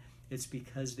diet. It's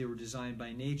because they were designed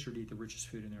by nature to eat the richest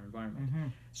food in their environment.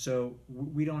 So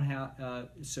we don't have.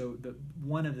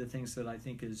 One of the things that I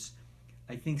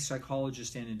think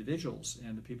psychologists and individuals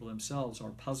and the people themselves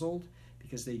are puzzled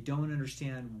because they don't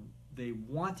understand. They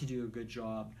want to do a good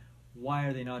job. Why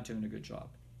are they not doing a good job?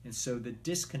 And so the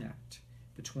disconnect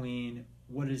between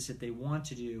what is it they want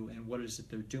to do and what is it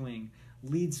they're doing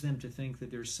leads them to think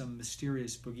that there's some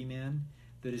mysterious boogeyman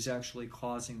that is actually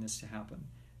causing this to happen.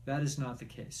 That is not the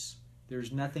case.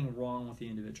 There's nothing wrong with the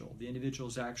individual. The individual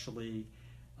is actually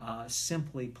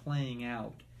simply playing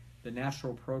out the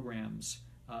natural programs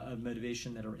of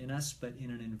motivation that are in us, but in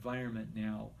an environment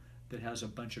now that has a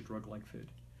bunch of drug-like food.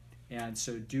 And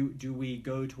so do we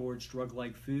go towards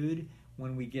drug-like food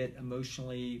when we get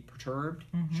emotionally perturbed?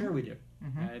 Mm-hmm. Sure we do.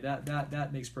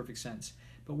 That makes perfect sense.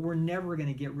 But we're never going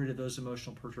to get rid of those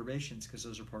emotional perturbations because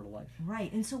those are part of life.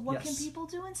 Right. And so what can people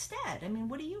do instead? I mean,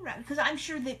 what do you... Because I'm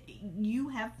sure that you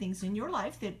have things in your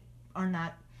life that are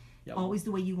not always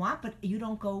the way you want, but you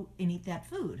don't go and eat that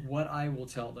food. What I will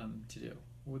tell them to do,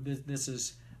 this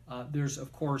is... there's,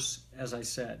 of course, as I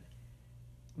said,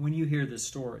 when you hear this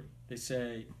story, they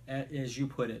say, as you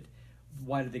put it,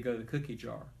 why did they go to the cookie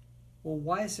jar? Well,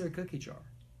 why is there a cookie jar?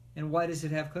 And why does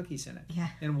it have cookies in it? Yeah.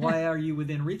 And why are you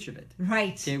within reach of it?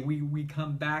 Right. Okay, we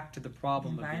come back to the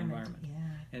problem of the environment. Yeah.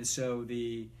 And so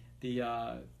this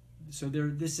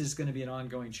is going to be an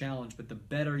ongoing challenge, but the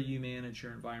better you manage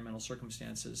your environmental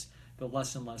circumstances, the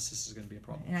less and less this is going to be a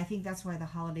problem. And I think that's why the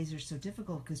holidays are so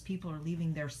difficult, because people are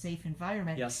leaving their safe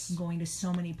environment and going to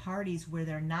so many parties where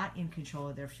they're not in control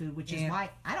of their food, which is why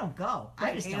I don't go.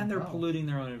 They're polluting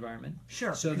their own environment.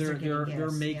 Sure. So they're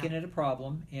making it a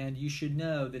problem, and you should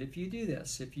know that if you do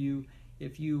this, if you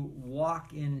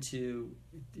walk into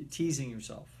teasing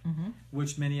yourself,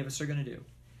 which many of us are going to do,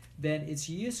 then it's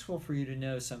useful for you to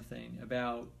know something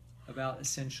about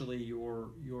essentially your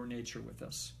nature with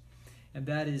this. And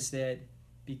that is that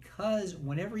because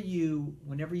whenever you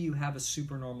have a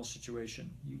supernormal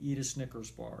situation, you eat a Snickers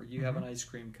bar, you have an ice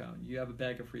cream cone, you have a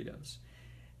bag of Fritos,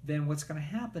 then what's going to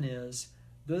happen is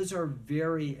those are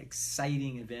very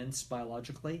exciting events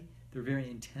biologically. They're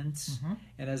very intense,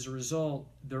 and as a result,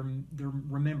 they're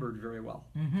remembered very well.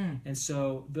 And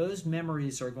so those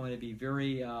memories are going to be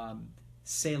very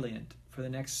salient for the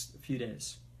next few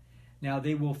days. Now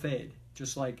they will fade.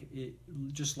 Just like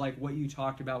what you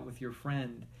talked about with your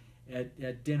friend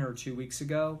at dinner 2 weeks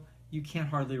ago, you can't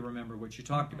hardly remember what you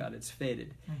talked about. It's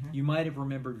faded. You might have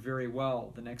remembered very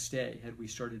well the next day had we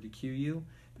started to cue you,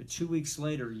 but 2 weeks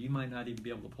later, you might not even be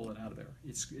able to pull it out of there.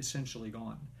 It's essentially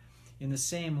gone. In the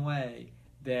same way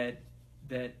that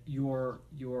the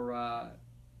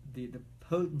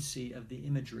potency of the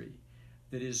imagery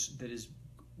that is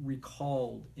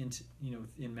recalled in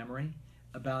memory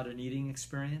about an eating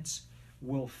experience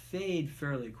will fade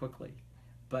fairly quickly,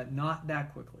 but not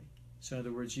that quickly. So in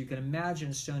other words, you can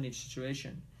imagine a Stone Age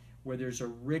situation where there's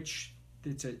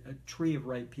it's a tree of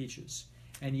ripe peaches,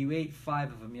 and you ate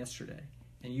 5 of them yesterday,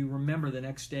 and you remember the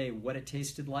next day what it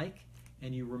tasted like,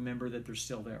 and you remember that they're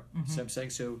still there. So I'm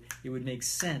saying, so it would make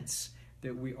sense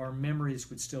that our memories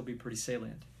would still be pretty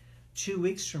salient. 2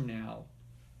 weeks from now,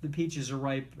 the peaches are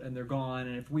ripe and they're gone,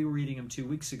 and if we were eating them 2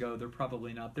 weeks ago, they're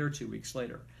probably not there 2 weeks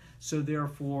later. So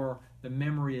therefore, the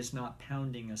memory is not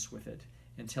pounding us with it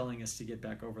and telling us to get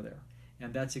back over there.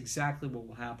 And that's exactly what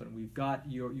will happen. We've got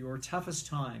your toughest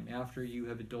time after you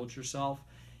have indulged yourself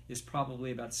is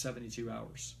probably about 72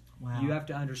 hours. Wow. You have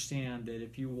to understand that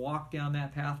if you walk down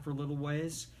that path for a little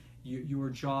ways, your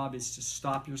job is to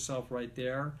stop yourself right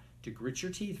there, to grit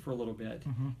your teeth for a little bit,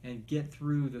 and get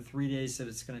through the 3 days that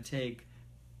it's going to take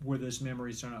where those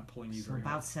memories are not pulling you very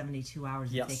hard. About 72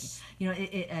 hours. Yes.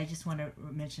 I just want to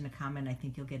mention a comment. I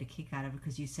think you'll get a kick out of it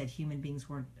because you said human beings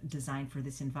weren't designed for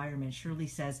this environment. Shirley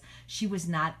says she was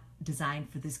not designed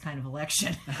for this kind of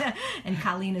election. And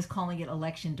Colleen is calling it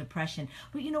election depression.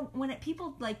 But when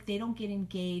people they don't get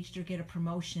engaged or get a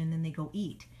promotion and then they go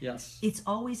eat. Yes. It's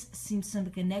always seems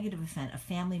like a negative event. A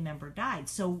family member died.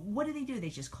 So what do? They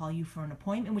just call you for an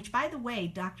appointment, which by the way,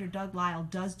 Dr. Doug Lisle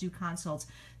does do consults.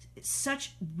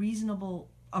 Such reasonable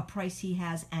a price he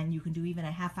has, and you can do even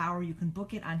a half hour. You can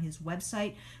book it on his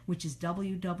website, which is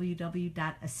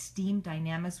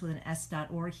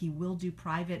www.esteemdynamics.org. He will do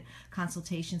private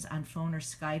consultations on phone or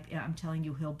Skype. I'm telling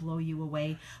you, he'll blow you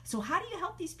away. So how do you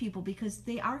help these people? Because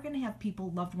they are going to have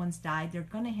loved ones died. They're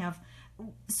going to have...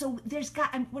 So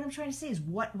what I'm trying to say is,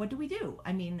 what do we do?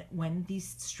 I mean, when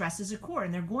these stresses occur,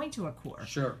 and they're going to occur.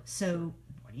 Sure. So...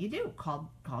 what do you do?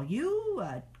 Call you?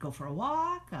 Go for a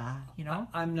walk?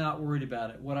 I'm not worried about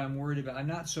it. What I'm worried about, I'm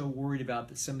not so worried about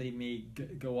that somebody may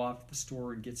go off to the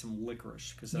store and get some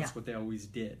licorice, because that's what they always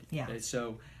did. Yeah. Okay?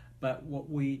 So, but what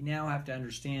we now have to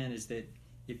understand is that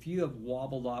if you have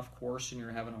wobbled off course and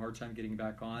you're having a hard time getting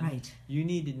back on, you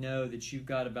need to know that you've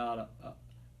got about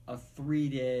a 3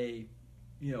 day,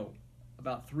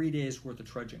 about 3 days worth of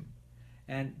trudging.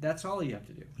 And that's all you have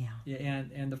to do. Yeah.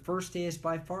 And the first day is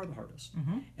by far the hardest.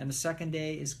 And the second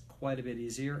day is quite a bit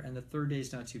easier. And the third day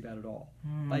is not too bad at all.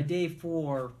 By day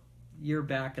 4, you're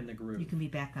back in the groove. You can be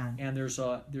back on. And there's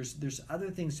other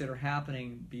things that are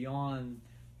happening beyond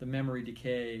the memory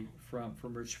decay from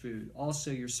rich food.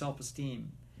 Also, your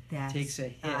self-esteem takes a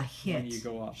hit when you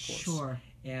go off course. Sure.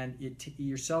 And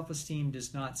your self-esteem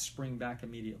does not spring back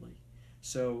immediately.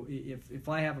 So if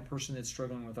I have a person that's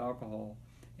struggling with alcohol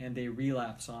and they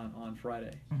relapse on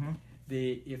Friday, Mm-hmm.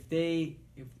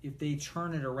 if they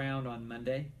turn it around on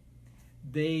Monday,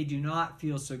 they do not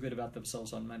feel so good about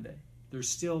themselves on Monday. They're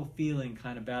still feeling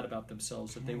kind of bad about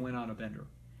themselves that they went on a bender.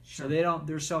 Sure. So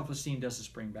their self-esteem doesn't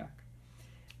spring back.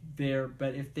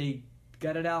 But if they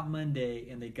gut it out Monday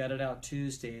and they gut it out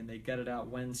Tuesday and they gut it out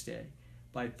Wednesday,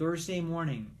 by Thursday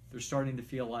morning they're starting to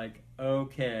feel like,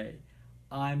 okay,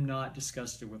 I'm not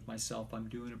disgusted with myself. I'm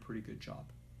doing a pretty good job.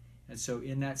 And so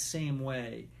in that same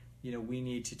way, we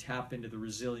need to tap into the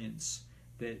resilience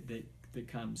that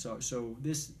comes. So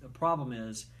the problem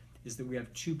is that we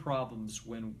have two problems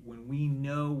when we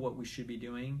know what we should be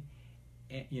doing,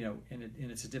 and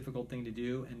it's a difficult thing to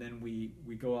do, and then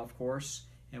we go off course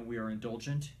and we are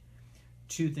indulgent.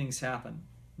 Two things happen.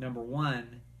 Number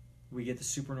one, we get the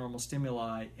supernormal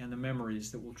stimuli and the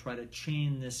memories that will try to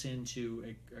chain this into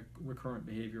a recurrent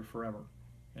behavior forever.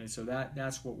 And so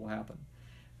that's what will happen.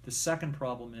 The second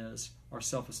problem is our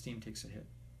self-esteem takes a hit.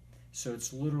 So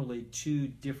it's literally two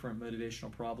different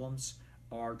motivational problems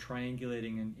are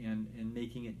triangulating and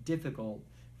making it difficult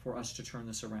for us to turn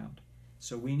this around.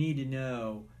 So we need to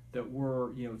know that we're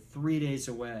 3 days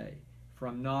away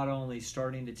from not only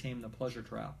starting to tame the pleasure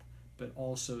trap, but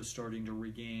also starting to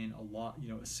regain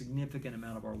a significant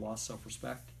amount of our lost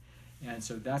self-respect. And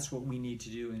so that's what we need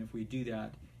to do. And if we do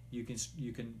that, you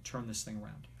can turn this thing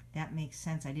around. That makes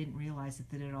sense. I didn't realize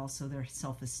that it also, their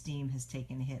self-esteem has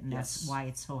taken a hit, and that's why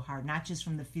it's so hard. Not just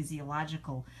from the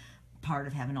physiological part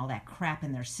of having all that crap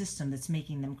in their system that's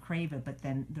making them crave it, but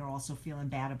then they're also feeling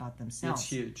bad about themselves. It's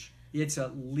huge. It's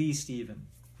at least even.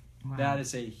 Wow. That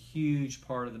is a huge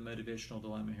part of the motivational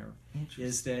dilemma here,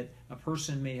 is that a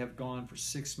person may have gone for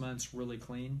 6 months really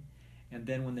clean, and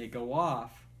then when they go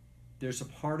off, there's a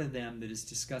part of them that is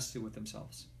disgusted with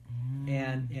themselves.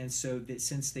 And so that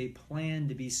since they planned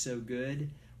to be so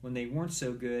good, when they weren't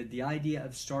so good, the idea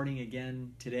of starting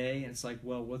again today, and it's like,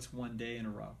 well, what's 1 day in a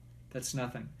row? That's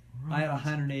nothing. Right. I had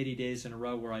 180 days in a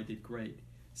row where I did great.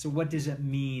 So what does it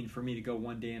mean for me to go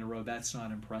 1 day in a row? That's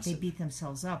not impressive. They beat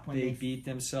themselves up when they beat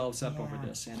themselves up over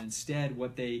this. And instead,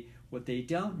 what they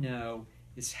don't know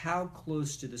is how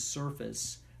close to the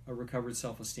surface a recovered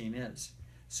self-esteem is.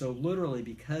 So literally,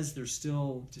 because they're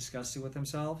still disgusted with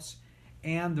themselves,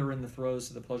 and they're in the throes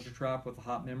of the pleasure trap with the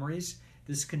hot memories,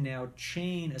 this can now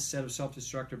chain a set of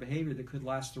self-destructive behavior that could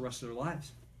last the rest of their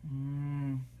lives.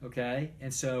 Okay?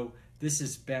 And so this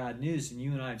is bad news, and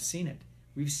you and I have seen it.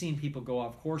 We've seen people go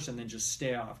off course and then just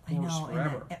stay off course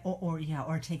forever.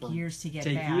 Or take years to get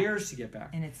back. Take years to get back.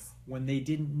 And it's when they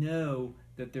didn't know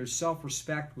that their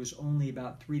self-respect was only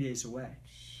about 3 days away.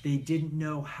 They didn't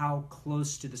know how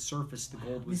close to the surface the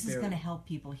gold was This is buried. going to help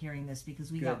people hearing this,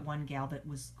 because we got one gal that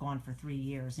was gone for 3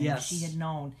 years, and Yes. if she had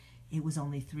known it was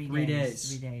only 3 3 days.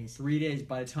 days. 3 days. 3 days.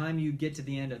 By the time you get to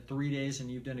the end of 3 days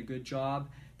and you've done a good job,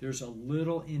 there's a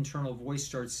little internal voice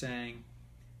starts saying,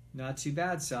 "Not too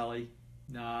bad, Sally.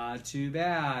 Not too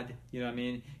bad." You know what I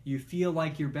mean? You feel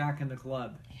like you're back in the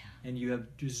club, and you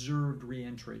have deserved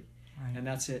re-entry. Right. And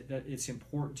that's it. It's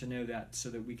important to know that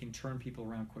so that we can turn people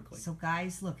around quickly. So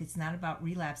guys, look, it's not about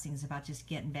relapsing. It's about just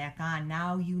getting back on.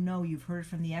 Now you've heard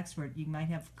from the expert. You might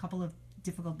have a couple of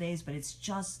difficult days, but it's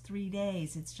just 3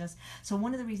 days. It's just so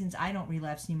one of the reasons I don't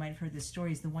relapse, and you might have heard this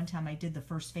story, is the one time I did, the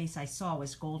first face I saw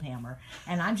was Goldhammer,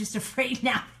 and I'm just afraid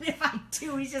now that if I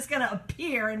do, he's just going to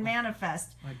appear and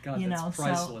manifest. My God, that's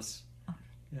priceless.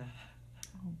 Yeah.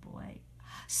 Oh boy.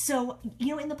 So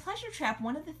in the pleasure trap,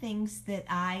 one of the things that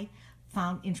I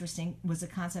found interesting was a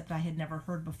concept I had never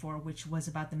heard before, which was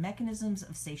about the mechanisms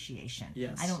of satiation.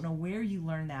 Yes. I don't know where you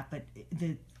learned that, but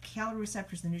the calorie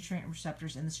receptors, the nutrient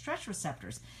receptors, and the stress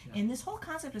receptors. Yeah. And this whole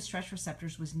concept of stress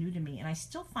receptors was new to me, and I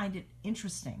still find it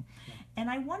interesting. Yeah. And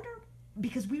I wonder,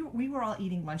 because we were all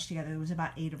eating lunch together. There was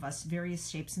about 8 of us, various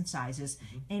shapes and sizes,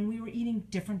 and we were eating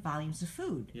different volumes of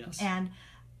food. Yes. And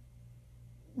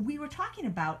we were talking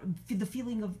about the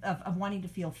feeling of wanting to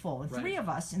feel full. And 3 of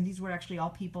us, and these were actually all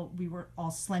people, we were all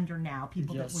slender now,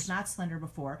 people that were not slender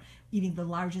before, eating the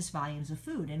largest volumes of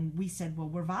food. And we said, well,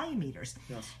 we're volume eaters.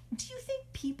 Yes. Do you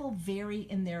think people vary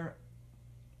in their,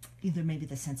 either maybe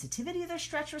the sensitivity of their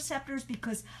stretch receptors?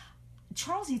 Because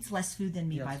Charles eats less food than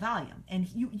me by volume. And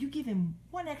you give him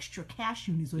 1 extra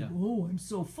cashew and he's like, oh, I'm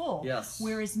so full. Yes.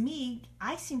 Whereas me,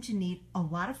 I seem to need a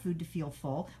lot of food to feel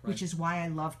full, which is why I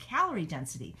love calorie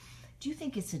density. Do you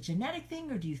think it's a genetic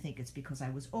thing, or do you think it's because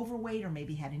I was overweight or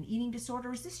maybe had an eating disorder?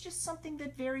 Or is this just something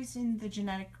that varies in the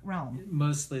genetic realm?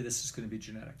 Mostly this is going to be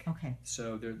genetic. Okay.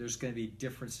 So there's going to be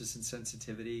differences in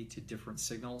sensitivity to different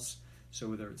signals. So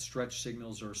whether it's stretch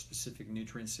signals or specific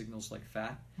nutrient signals like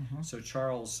fat. So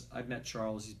Charles, I've met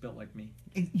Charles, he's built like me.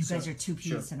 You guys are two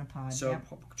peas in a pod. So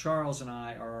Charles and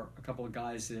I are a couple of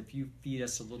guys that if you feed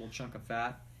us a little chunk of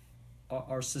fat,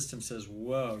 our system says,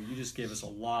 whoa, you just gave us a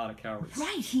lot of calories.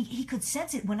 Right, he could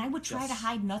sense it. When I would try to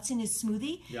hide nuts in his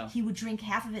smoothie, he would drink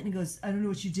half of it and he goes, I don't know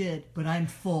what you did, but I'm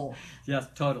full. Yes,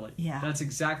 totally. Yeah. That's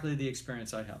exactly the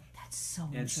experience I have. That's so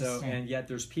interesting. And yet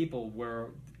there's people where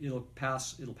it'll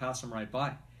pass them right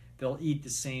by. They'll eat the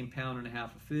same pound and a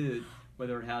half of food,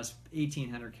 whether it has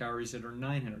 1,800 calories in it or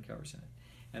 900 calories in it.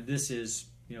 And this is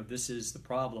the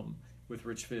problem with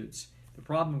rich foods. The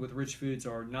problem with rich foods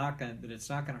are that it's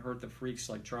not going to hurt the freaks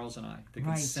like Charles and I that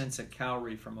can sense a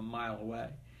calorie from a mile away.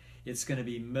 It's going to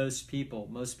be most people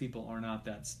are not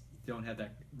don't have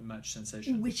that much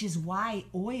sensation. Which is why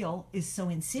oil is so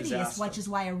insidious, which is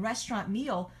why a restaurant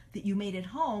meal that you made at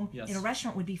home in a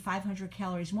restaurant would be 500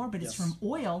 calories more, but it's from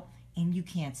oil and you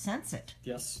can't sense it.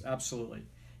 Yes, absolutely.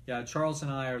 Yeah, Charles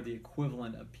and I are the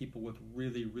equivalent of people with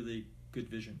really, really good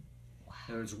vision. Wow.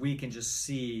 In other words, we can just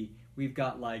see, we've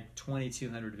got like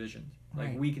 2,200 vision.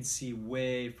 Like we can see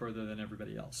way further than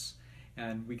everybody else.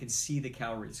 And we can see the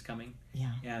calories coming.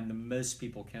 Yeah. And most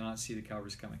people cannot see the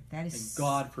calories coming. That is. And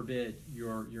God forbid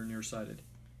you're nearsighted.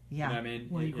 Yeah. You know what I mean?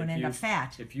 Well, you're going to end up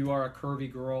fat. If you are a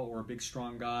curvy girl or a big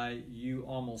strong guy, you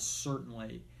almost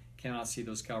certainly cannot see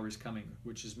those calories coming,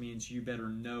 which means you better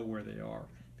know where they are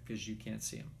because you can't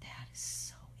see them. That is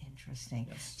so interesting.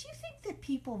 Yes. Do you think that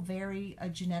people vary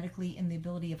genetically in the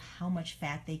ability of how much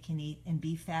fat they can eat and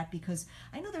be fat? Because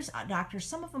I know there's doctors,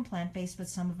 some of them plant-based, but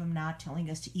some of them not,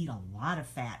 telling us to eat a lot of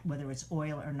fat, whether it's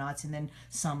oil or nuts, and then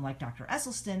some like Dr.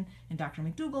 Esselstyn and Dr.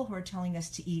 McDougall who are telling us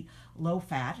to eat low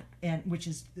fat, and which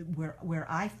is where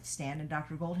I stand, and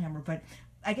Dr. Goldhammer. But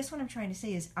I guess what I'm trying to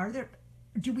say is,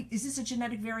 is this a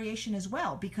genetic variation as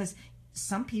well? Because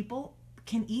some people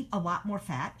can eat a lot more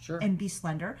fat and be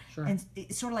slender. Sure. And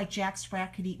it's sort of like Jack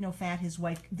Sprat could eat no fat, his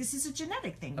wife. This is a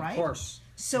genetic thing, right? Of course.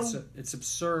 So it's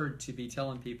absurd to be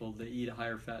telling people to eat a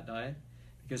higher fat diet,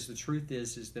 because the truth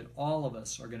is that all of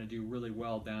us are going to do really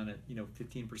well down at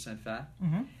 15% fat,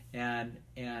 and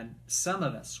some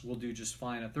of us will do just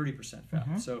fine at 30%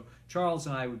 fat. So Charles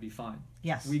and I would be fine.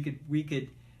 Yes, we could,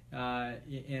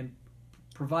 and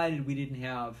provided we didn't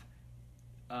have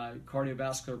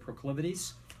cardiovascular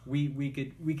proclivities, we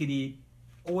could eat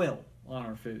oil on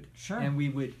our food. Sure. And we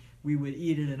would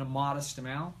eat it in a modest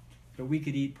amount, but we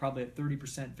could eat probably a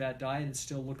 30% fat diet and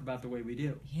still look about the way we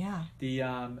do. Yeah.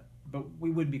 But we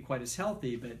wouldn't be quite as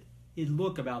healthy, but it'd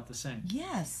look about the same.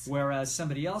 Yes. Whereas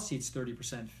somebody else eats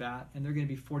 30% fat and they're going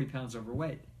to be 40 pounds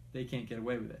overweight. They can't get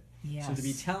away with it. Yes. So to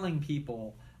be telling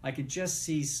people, I could just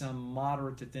see some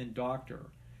moderate to thin doctor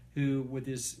who with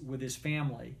his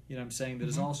family, that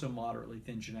is also moderately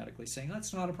thin genetically, saying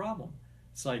that's not a problem.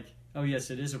 It's like, oh yes,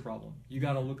 it is a problem. You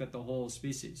got to look at the whole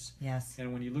species. Yes.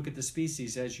 And when you look at the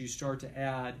species, as you start to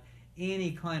add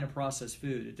any kind of processed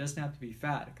food, it doesn't have to be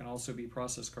fat. It can also be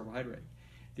processed carbohydrate.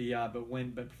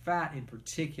 But fat in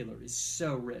particular is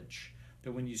so rich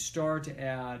that when you start to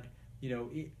add,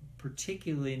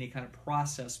 particularly any kind of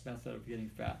processed method of getting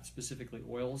fat, specifically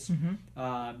oils,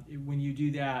 when you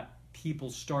do that, people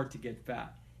start to get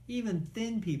fat. Even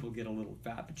thin people get a little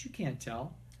fat, but you can't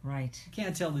tell. Right. You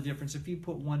can't tell the difference. If you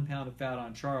put 1 pound of fat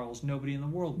on Charles, nobody in the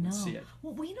world would see it.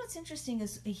 Well, what's interesting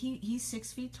is he's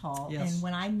 6 feet tall, yes. And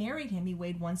when I married him, he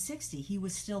weighed 160. He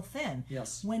was still thin.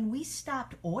 Yes. When we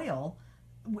stopped oil,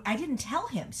 I didn't tell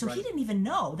him, so right. He didn't even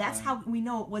know. That's how we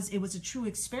know it was a true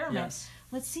experiment. Yes.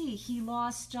 Let's see. He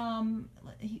lost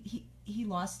he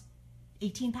lost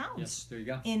 18 pounds. Yes, there you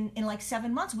go. In like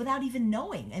 7 months without even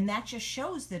knowing, and that just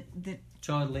shows that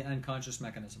totally unconscious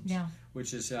mechanisms. Yeah.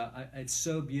 Which is it's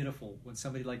so beautiful when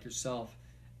somebody like yourself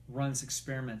runs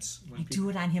experimers. I do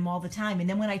it on him all the time. And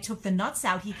then when I took the nuts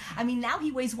out, now he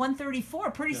weighs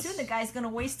 134. Pretty yes. soon the guy's going to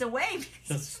waste away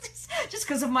yes. just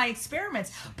because of my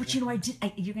experiments. But you're going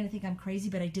to think I'm crazy,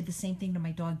 but I did the same thing to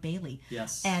my dog Bailey.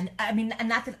 Yes. And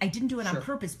not that I didn't do it sure. on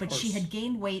purpose, but she had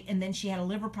gained weight and then she had a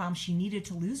liver problem. She needed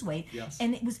to lose weight. Yes.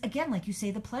 And it was, again, like you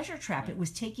say, the pleasure trap. Right. It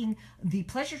was taking the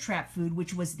pleasure trap food,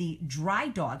 which was the dry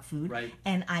dog food, right.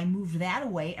 and I moved that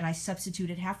away and I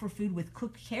substituted half her food with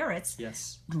cooked carrots.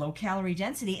 Yes. low calorie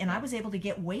density, and I was able to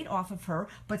get weight off of her,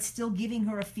 but still giving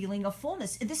her a feeling of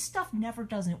fullness. This stuff never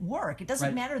doesn't work. It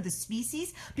doesn't matter the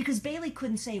species, because Bailey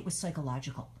couldn't say it was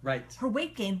psychological. Right. Her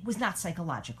weight gain was not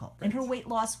psychological, and her weight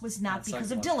loss was not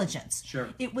because of diligence. Sure.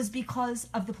 It was because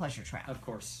of the pleasure trap. Of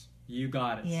course. You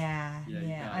got it. Yeah.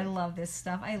 I love this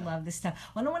stuff. I love this stuff.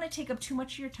 Well, I don't want to take up too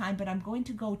much of your time, but I'm going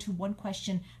to go to one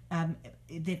question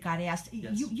that got asked.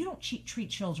 Yes. You don't treat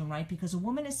children, right? Because a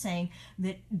woman is saying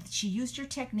that she used your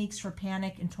techniques for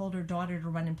panic and told her daughter to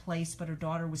run in place, but her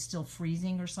daughter was still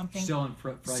freezing or something. Still in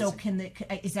freezing. So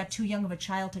is that too young of a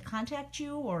child to contact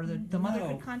you, or the mother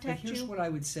could contact here's you? What I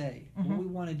would say. What we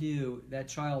want to do, that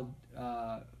child,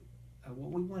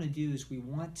 what we want to do is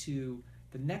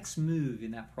the next move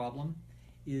in that problem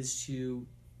is to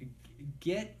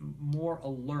get more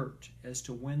alert as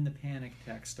to when the panic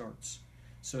attack starts.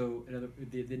 So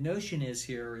the notion is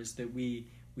that we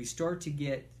start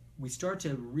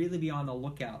to really be on the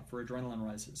lookout for adrenaline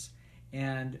rises,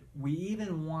 and we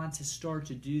even want to start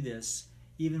to do this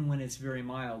even when it's very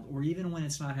mild, or even when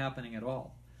it's not happening at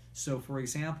all. So, for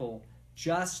example,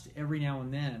 just every now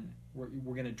and then we're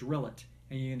going to drill it.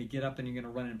 And you're going to get up and you're going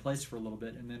to run in place for a little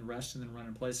bit, and then rest, and then run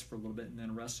in place for a little bit, and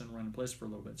then rest and run in place for a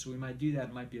little bit. So we might do that.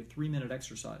 It might be a 3-minute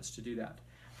exercise to do that.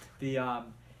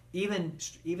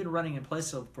 Even running in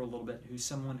place for a little bit, who's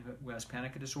someone who has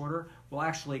panic disorder, will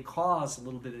actually cause a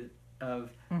little bit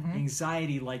of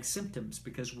anxiety-like symptoms,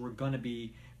 because we're going to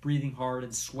be breathing hard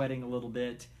and sweating a little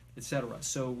bit, etc.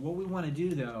 So what we want to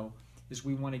do, though, is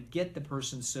we want to get the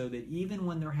person so that even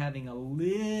when they're having a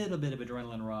little bit of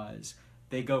adrenaline rise,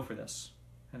 they go for this.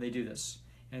 And they do this.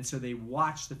 And so they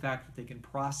watch the fact that they can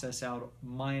process out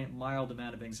mild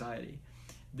amount of anxiety.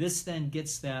 This then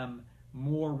gets them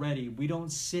more ready. We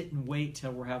don't sit and wait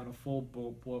till we're having a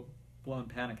full-blown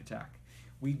panic attack.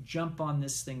 We jump on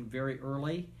this thing very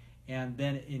early, and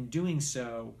then in doing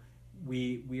so,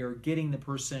 we are getting the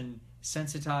person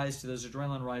sensitized to those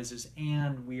adrenaline rises,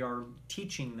 and we are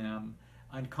teaching them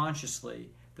unconsciously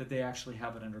that they actually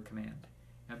have it under command.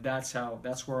 And that's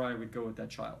where I would go with that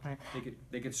child. Right.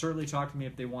 They could certainly talk to me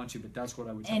if they want to, but that's what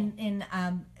I would tell them. And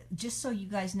just so you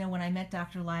guys know, when I met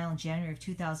Dr. Lisle in January of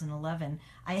 2011,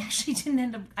 I actually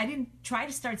didn't try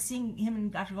to start seeing him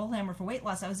and Dr. Goldhammer for weight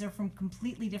loss. I was there for a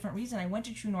completely different reason. I went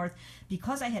to TrueNorth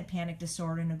because I had panic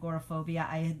disorder and agoraphobia.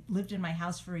 I had lived in my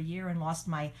house for a year and lost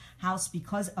my house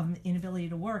because of inability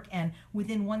to work. And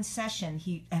within one session,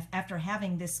 after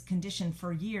having this condition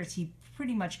for years, he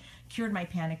pretty much cured my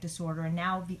panic disorder. And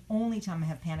now the only time I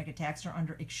have panic attacks are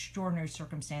under extraordinary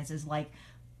circumstances, like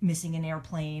missing an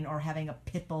airplane, or having a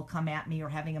pit bull come at me, or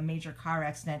having a major car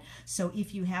accident. So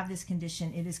if you have this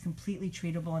condition, it is completely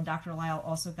treatable. And Dr. Lisle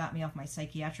also got me off my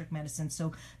psychiatric medicine.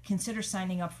 So consider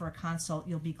signing up for a consult.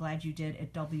 You'll be glad you did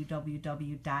at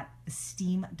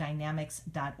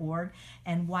www.esteemdynamics.org,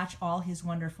 and watch all his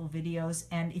wonderful videos.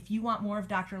 And if you want more of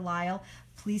Dr. Lisle,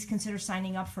 please consider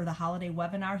signing up for the holiday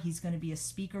webinar. He's going to be a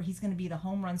speaker. He's going to be the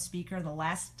home run speaker the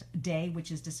last day,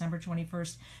 which is December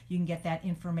 21st. You can get that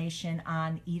information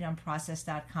on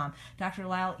eatunprocessed.com. Dr.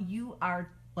 Lisle, you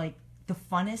are like the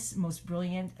funnest, most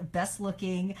brilliant, best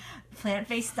looking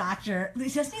plant-based doctor.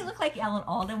 Doesn't he look like Alan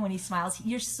Alda when he smiles?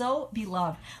 You're so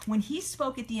beloved. When he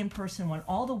spoke at the in-person one,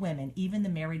 all the women, even the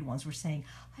married ones, were saying,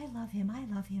 I love him, I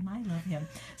love him, I love him.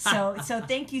 So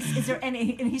thank you. Is there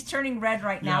any, and he's turning red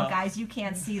right now, guys. You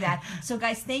can't see that. So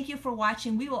guys, thank you for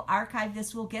watching. We will archive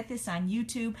this. We'll get this on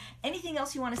YouTube. Anything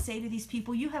else you want to say to these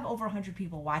people? You have over 100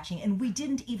 people watching, and we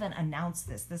didn't even announce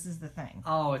this. This is the thing.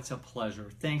 Oh, it's a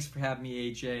pleasure. Thanks for having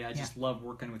me, AJ. I just love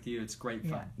working with you. It's great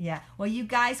fun. Yeah. Well, you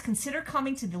guys, consider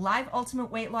coming to the live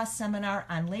Ultimate Weight Loss Seminar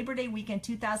on Labor Day weekend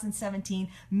 2017.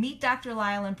 Meet Dr.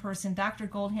 Lisle in person, Dr.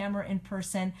 Goldhammer in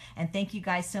person, and thank you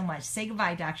guys so much. Say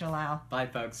goodbye, Dr. Lisle. Bye,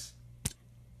 folks.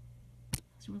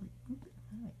 It's really,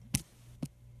 there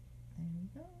we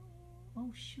go.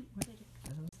 Oh, shoot, where did it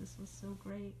go? This was so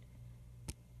great.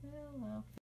 Hello.